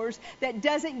doors that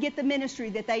doesn't get the ministry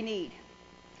that they need.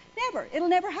 Never. It'll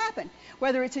never happen.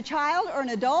 Whether it's a child or an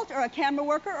adult or a camera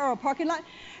worker or a parking lot,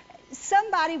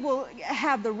 somebody will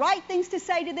have the right things to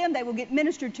say to them. They will get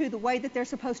ministered to the way that they're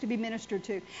supposed to be ministered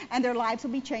to. And their lives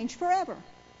will be changed forever.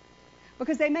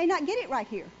 Because they may not get it right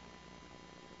here.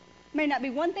 May not be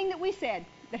one thing that we said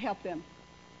that helped them.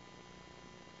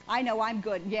 I know I'm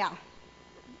good, yeah.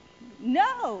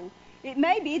 No, it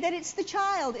may be that it's the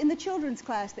child in the children's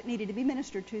class that needed to be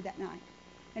ministered to that night.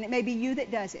 And it may be you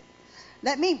that does it.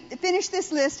 Let me finish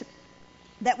this list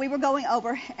that we were going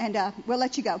over, and we'll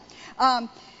let you go.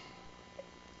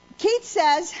 Keith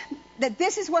says that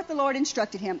this is what the Lord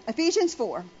instructed him. Ephesians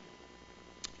 4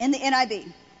 in the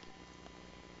NIV.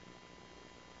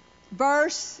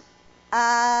 Verse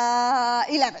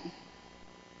 11.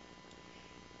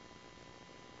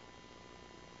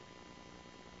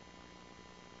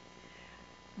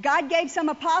 God gave some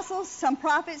apostles, some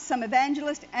prophets, some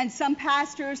evangelists, and some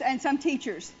pastors, and some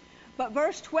teachers. But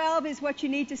verse 12 is what you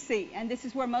need to see, and this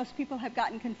is where most people have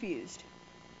gotten confused.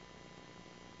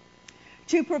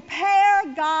 To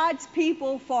prepare God's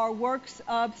people for works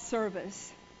of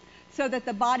service, so that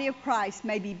the body of Christ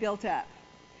may be built up.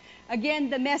 Again,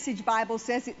 the Message Bible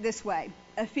says it this way,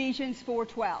 Ephesians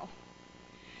 4:12.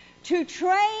 To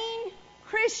train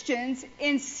Christians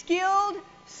in skilled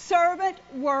servant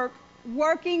work,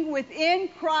 working within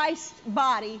Christ's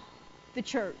body, the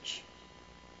church.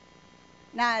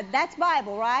 Now, that's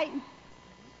Bible, right?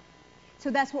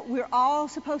 So that's what we're all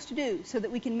supposed to do so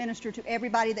that we can minister to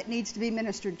everybody that needs to be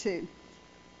ministered to.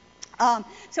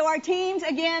 So our teams,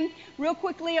 again, real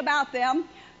quickly about them.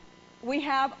 We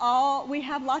have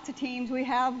lots of teams. We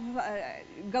have,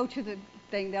 go to the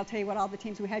thing, they'll tell you what all the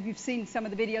teams we have. You've seen some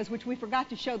of the videos, which we forgot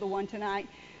to show the one tonight.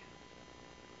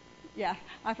 Yeah,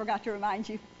 I forgot to remind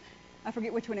you. I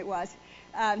forget which one it was.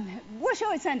 We'll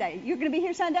show it Sunday. You're going to be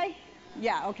here Sunday?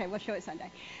 Yeah, okay, we'll show it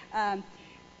Sunday.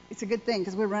 It's a good thing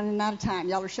because we're running out of time.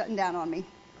 Y'all are shutting down on me.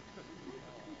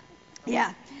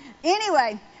 Yeah.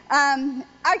 Anyway,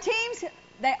 our teams,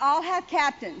 they all have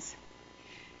captains.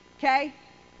 Okay?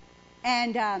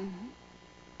 And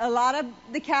a lot of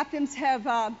the captains have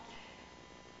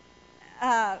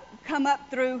come up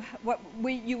through what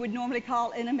you would normally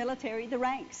call in the military the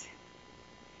ranks.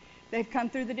 They've come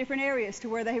through the different areas to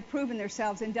where they have proven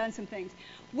themselves and done some things.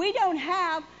 We don't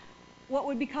have what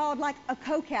would be called like a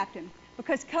co-captain,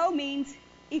 because co means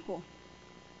equal.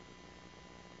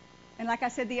 And like I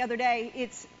said the other day,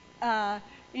 it's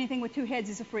anything with two heads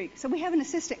is a freak. So we have an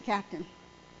assistant captain.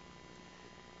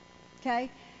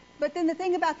 Okay? But then the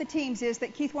thing about the teams is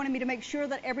that Keith wanted me to make sure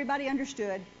that everybody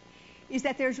understood is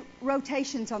that there's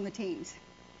rotations on the teams.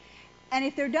 And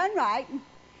if they're done right,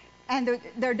 and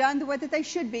they're done the way that they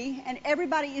should be, and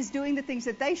everybody is doing the things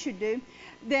that they should do,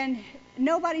 then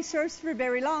nobody serves for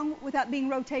very long without being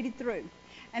rotated through.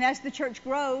 And as the church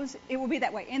grows, it will be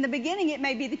that way. In the beginning, it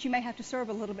may be that you may have to serve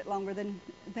a little bit longer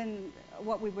than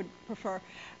what we would prefer.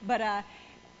 But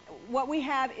what we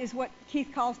have is what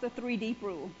Keith calls the 3 deep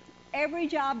rule. Every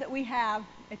job that we have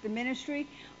at the ministry,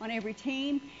 on every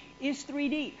team, is 3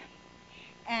 deep.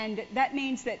 And that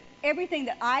means that everything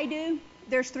that I do,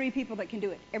 there's 3 people that can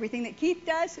do it. Everything that Keith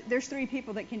does, there's 3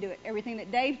 people that can do it. Everything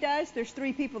that Dave does, there's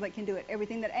 3 people that can do it.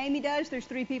 Everything that Amy does, there's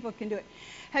 3 people that can do it.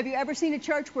 Have you ever seen a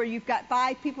church where you've got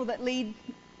 5 people that lead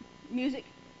music?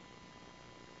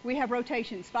 We have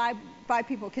rotations. 5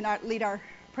 people cannot lead our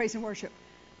praise and worship.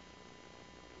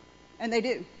 And they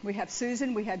do. We have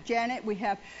Susan, we have Janet, we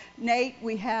have Nate,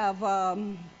 we have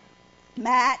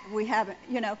Matt, we have,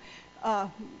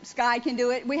 Sky can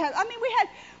do it. We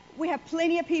have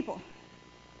plenty of people.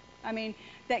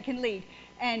 That can lead.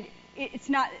 And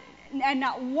not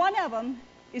one of them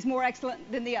is more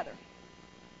excellent than the other.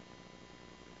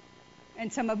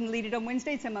 And some of them lead it on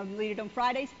Wednesdays, some of them lead it on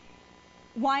Fridays.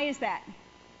 Why is that?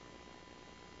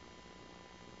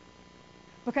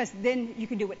 Because then you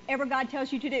can do whatever God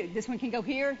tells you to do. This one can go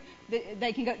here,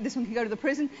 this one can go to the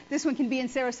prison, this one can be in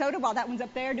Sarasota while that one's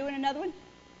up there doing another one.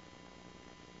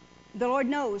 The Lord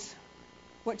knows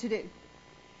what to do.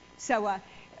 So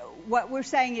what we're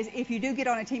saying is, if you do get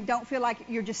on a team, don't feel like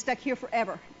you're just stuck here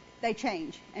forever. They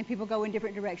change, and people go in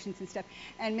different directions and stuff.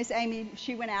 And Miss Amy,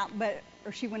 she went out,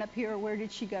 or she went up here, or where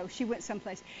did she go? She went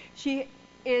someplace. She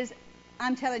is,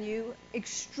 I'm telling you,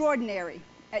 extraordinary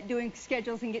at doing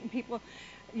schedules and getting people,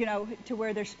 to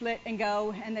where they're split and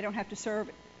go, and they don't have to serve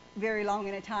very long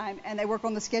in a time. And they work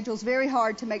on the schedules very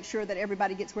hard to make sure that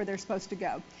everybody gets where they're supposed to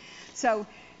go. So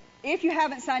if you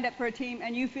haven't signed up for a team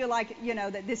and you feel like,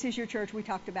 that this is your church, we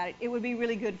talked about it, it would be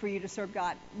really good for you to serve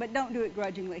God. But don't do it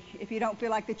grudgingly. If you don't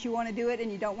feel like that you want to do it and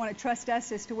you don't want to trust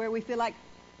us as to where we feel like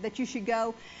that you should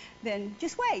go, then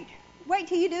just wait. Wait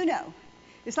till you do know.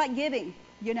 It's like giving,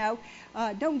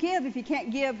 Don't give if you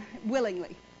can't give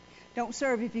willingly. Don't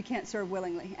serve if you can't serve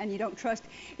willingly. And you don't trust.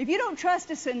 If you don't trust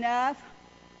us enough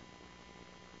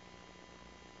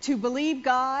to believe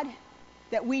God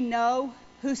that we know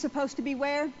who's supposed to be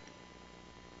where,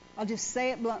 I'll just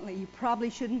say it bluntly, you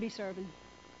probably shouldn't be serving.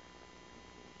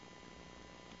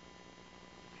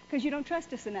 Because you don't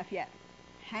trust us enough yet.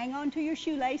 Hang on to your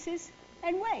shoelaces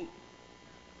and wait.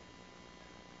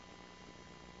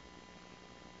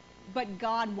 But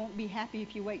God won't be happy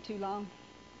if you wait too long.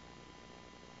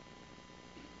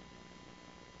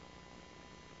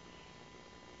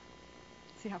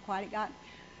 See how quiet it got?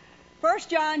 1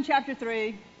 John chapter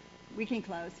 3. We can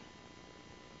close.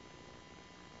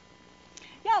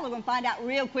 Y'all are going to find out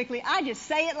real quickly. I just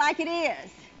say it like it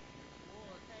is.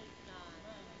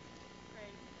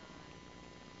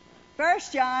 1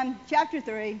 John chapter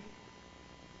 3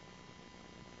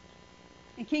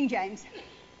 in King James,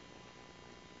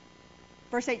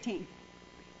 verse 18.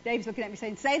 Dave's looking at me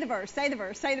saying, say the verse, say the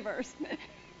verse, say the verse.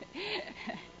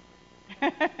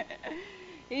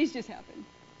 He's just helping.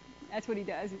 That's what he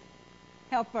does.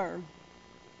 Helper.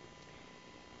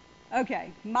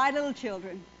 Okay, my little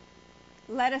children,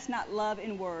 let us not love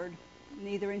in word,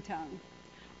 neither in tongue,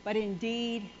 but in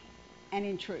deed and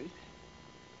in truth.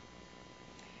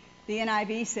 The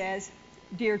NIV says,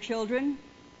 dear children,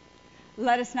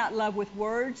 let us not love with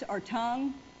words or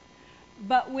tongue,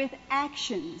 but with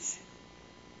actions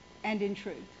and in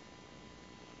truth.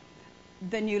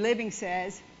 The New Living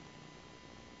says,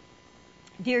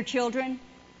 dear children,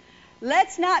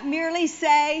 let's not merely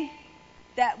say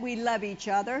that we love each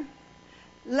other.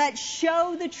 Let's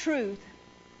show the truth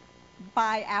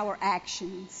by our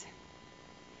actions.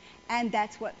 And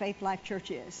that's what Faith Life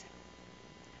Church is.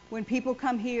 When people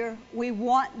come here, we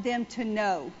want them to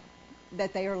know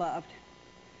that they are loved.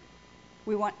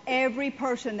 We want every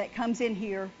person that comes in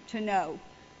here to know,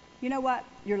 you know what?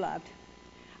 You're loved.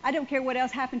 I don't care what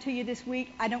else happened to you this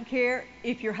week. I don't care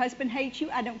if your husband hates you.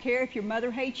 I don't care if your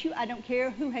mother hates you. I don't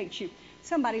care who hates you.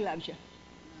 Somebody loves you.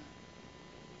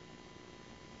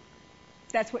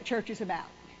 That's what church is about.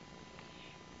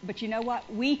 But you know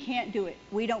what? We can't do it.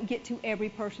 We don't get to every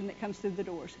person that comes through the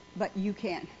doors. But you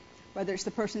can. Whether it's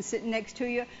the person sitting next to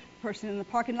you, the person in the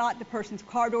parking lot, the person's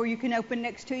car door you can open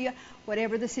next to you,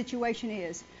 whatever the situation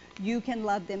is, you can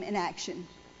love them in action.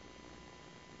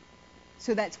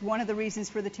 So that's one of the reasons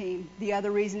for the team. The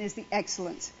other reason is the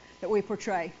excellence that we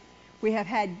portray. We have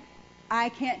had, I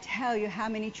can't tell you how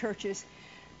many churches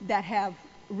that have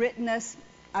written us.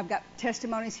 I've got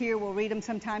testimonies here. We'll read them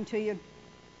sometime to you.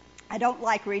 I don't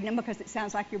like reading them because it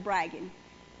sounds like you're bragging.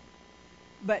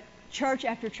 But church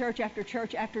after church after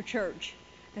church after church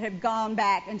that have gone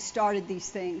back and started these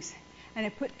things and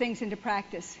have put things into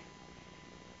practice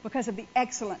because of the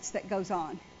excellence that goes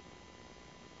on.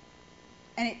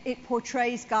 And it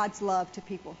portrays God's love to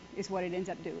people is what it ends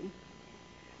up doing.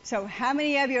 So how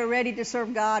many of you are ready to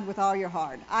serve God with all your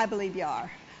heart? I believe you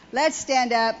are. Let's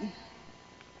stand up.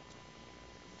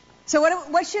 So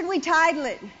what should we title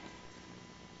it?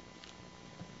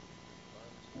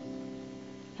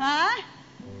 Huh?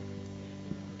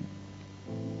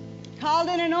 Called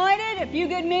and anointed, a few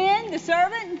good men, the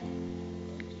servant?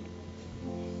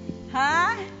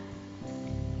 Huh?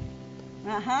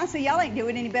 So y'all ain't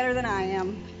doing any better than I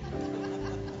am.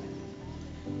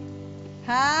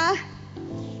 Huh?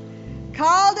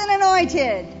 Called and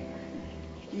anointed.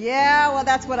 Yeah, well,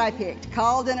 that's what I picked.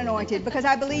 Called and anointed. Because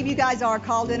I believe you guys are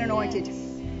called and anointed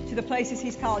to the places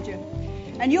He's called you.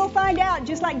 And you'll find out,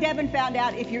 just like Devin found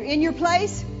out, if you're in your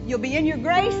place, you'll be in your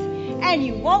grace, and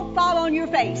you won't fall on your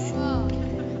face.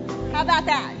 How about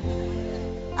that?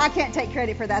 I can't take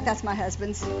credit for that. That's my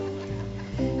husband's.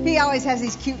 He always has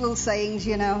these cute little sayings,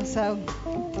 so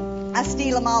I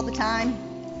steal them all the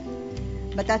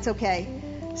time. But that's okay.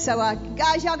 So,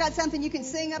 guys, y'all got something you can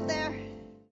sing up there?